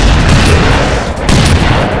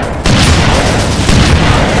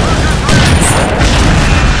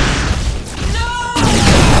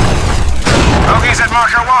 Rogies at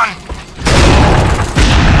marker 1.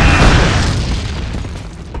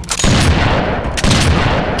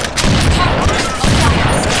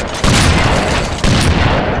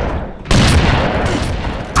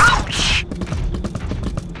 Ouch!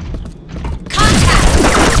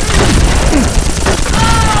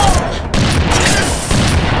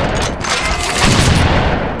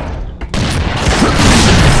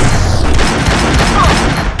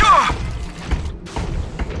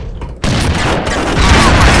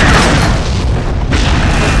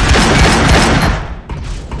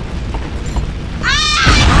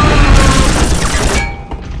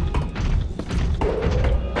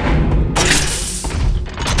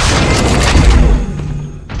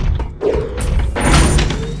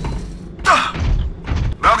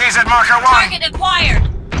 Rogies at marker 1. Target acquired!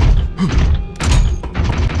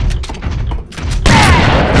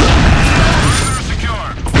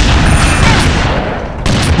 Secure.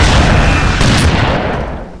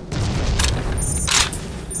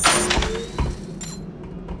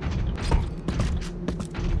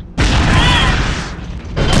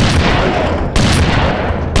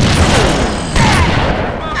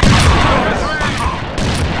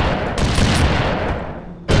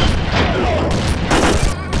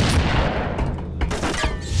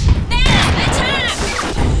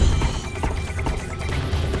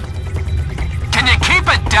 Can you keep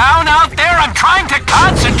it down out there? I'm trying to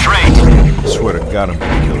concentrate. I swear to God, I'm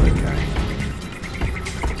gonna kill that guy.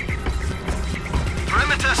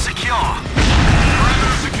 Perimeter secure.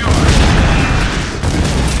 Perimeter secure.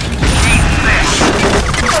 Eat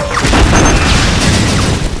this.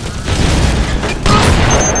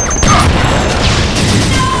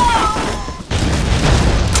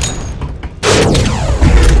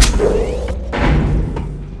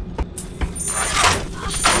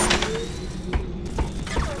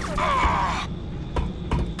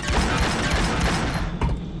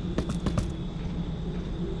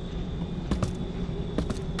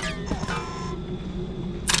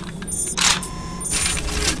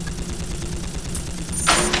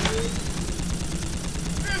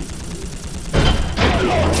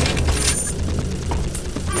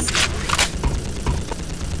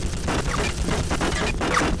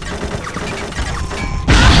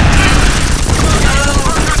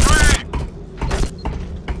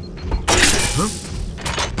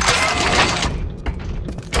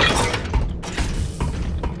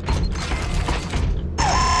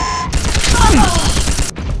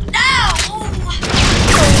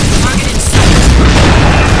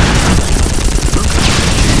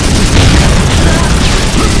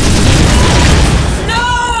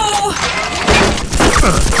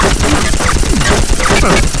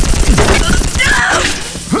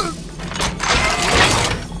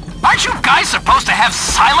 have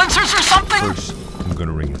silencers or something? First, I'm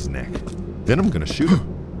gonna wring his neck. Then I'm gonna shoot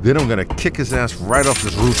him. Then I'm gonna kick his ass right off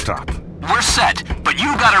this rooftop. We're set, but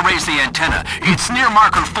you gotta raise the antenna. It's near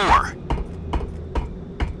marker 4.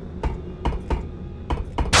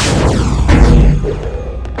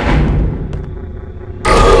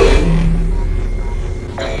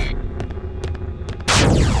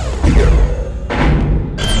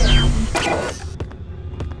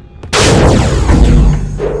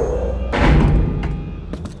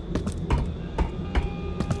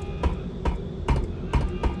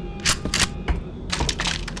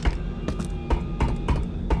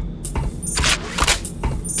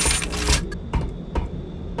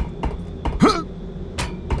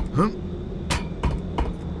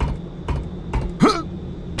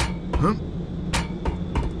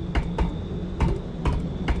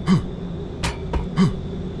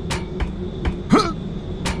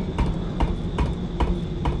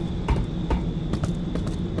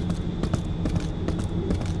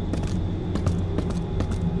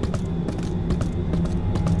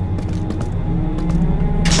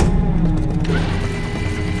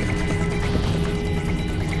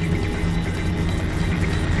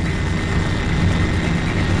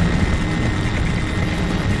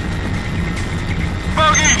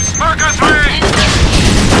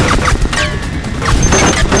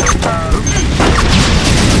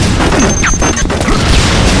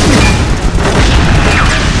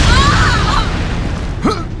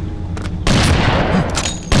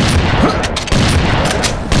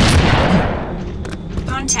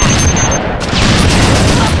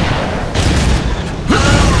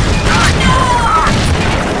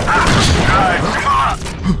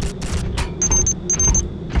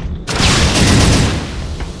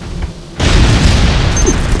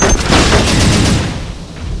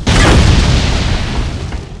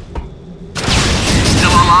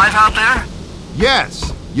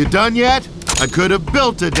 Yes. You done yet? I could have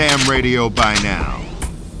built a damn radio by now.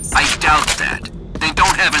 I doubt that. They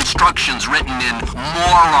don't have instructions written in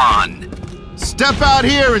moron. Step out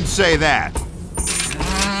here and say that.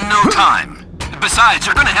 No time. Besides,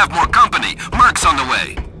 you're gonna have more company. Merc's on the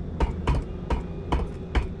way.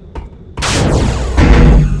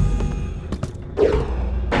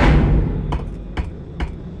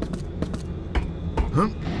 Huh?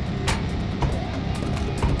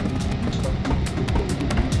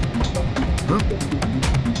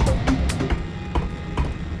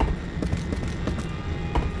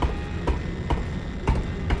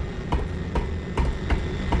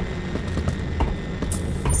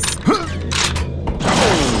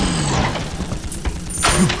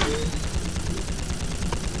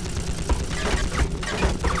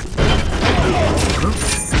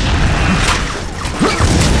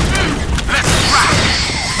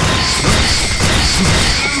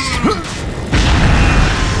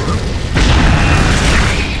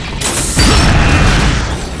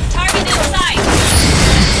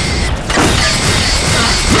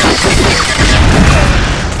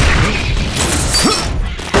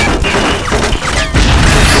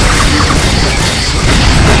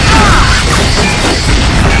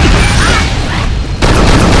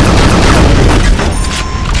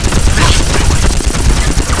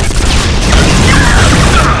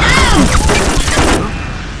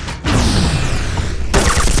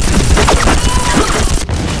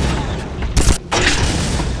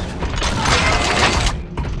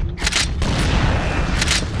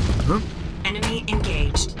 Enemy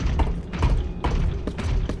engaged.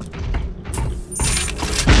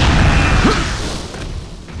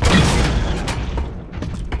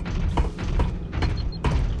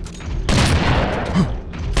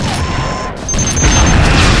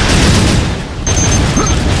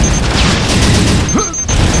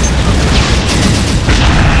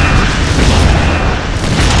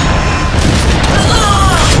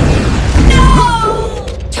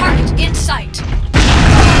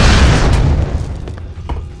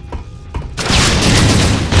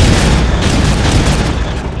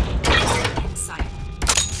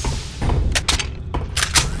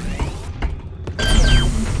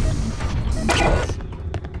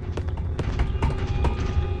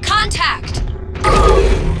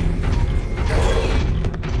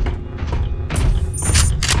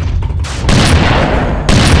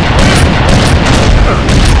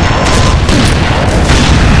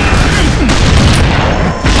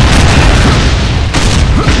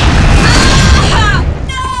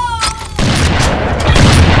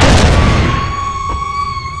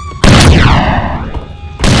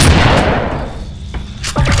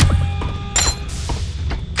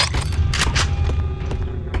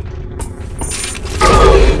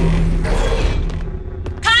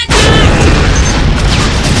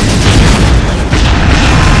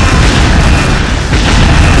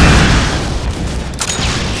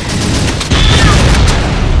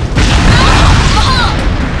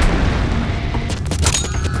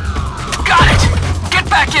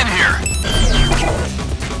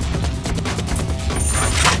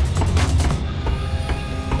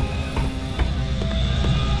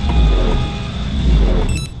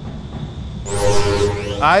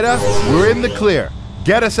 Ida, we're in the clear.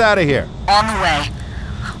 Get us out of here. On the way.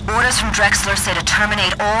 Orders from Drexler say to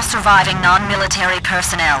terminate all surviving non-military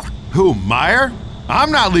personnel. Who, Myer?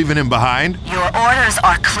 I'm not leaving him behind. Your orders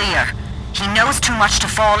are clear. He knows too much to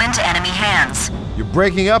fall into enemy hands. You're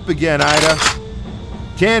breaking up again, Ida.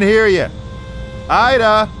 Can't hear you.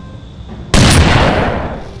 Ida!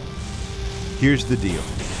 Here's the deal.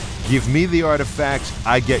 Give me the artifacts,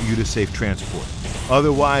 I get you to safe transport.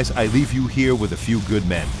 Otherwise, I leave you here with a few good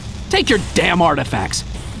men. Take your damn artifacts.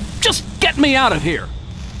 Just get me out of here.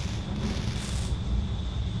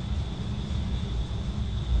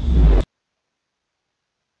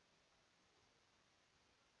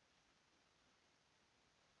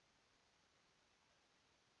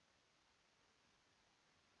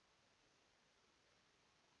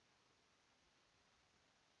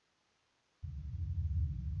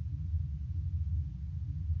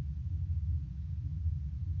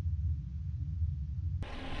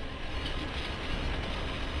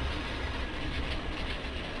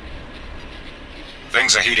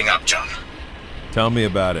 Things are heating up, John. Tell me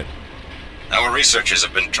about it. Our researchers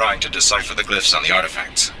have been trying to decipher the glyphs on the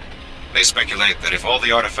artifacts. They speculate that if all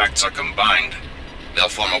the artifacts are combined, they'll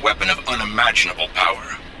form a weapon of unimaginable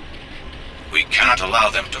power. We cannot allow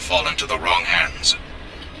them to fall into the wrong hands.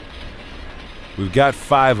 We've got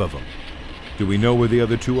 5 of them. Do we know where the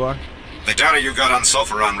other 2 are? The data you got on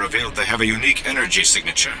Sulferon revealed they have a unique energy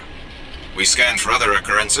signature. We scanned for other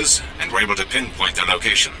occurrences, and were able to pinpoint their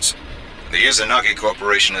locations. The Izanagi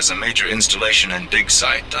Corporation is a major installation and dig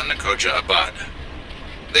site on Nakoja Abad.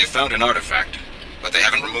 They've found an artifact, but they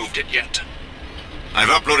haven't removed it yet. I've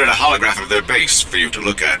uploaded a holograph of their base for you to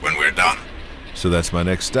look at when we're done. So that's my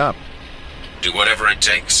next stop. Do whatever it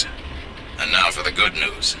takes. And now for the good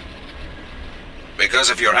news. Because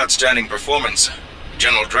of your outstanding performance,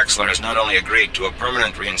 General Drexler has not only agreed to a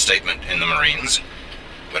permanent reinstatement in the Marines,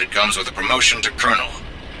 but it comes with a promotion to Colonel.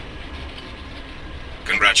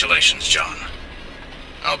 Congratulations, John.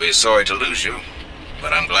 I'll be sorry to lose you,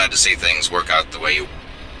 but I'm glad to see things work out the way you...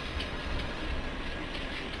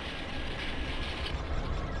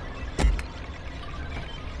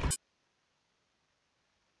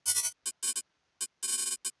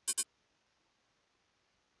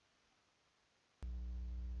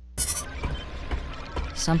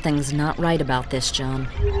 Something's not right about this, John.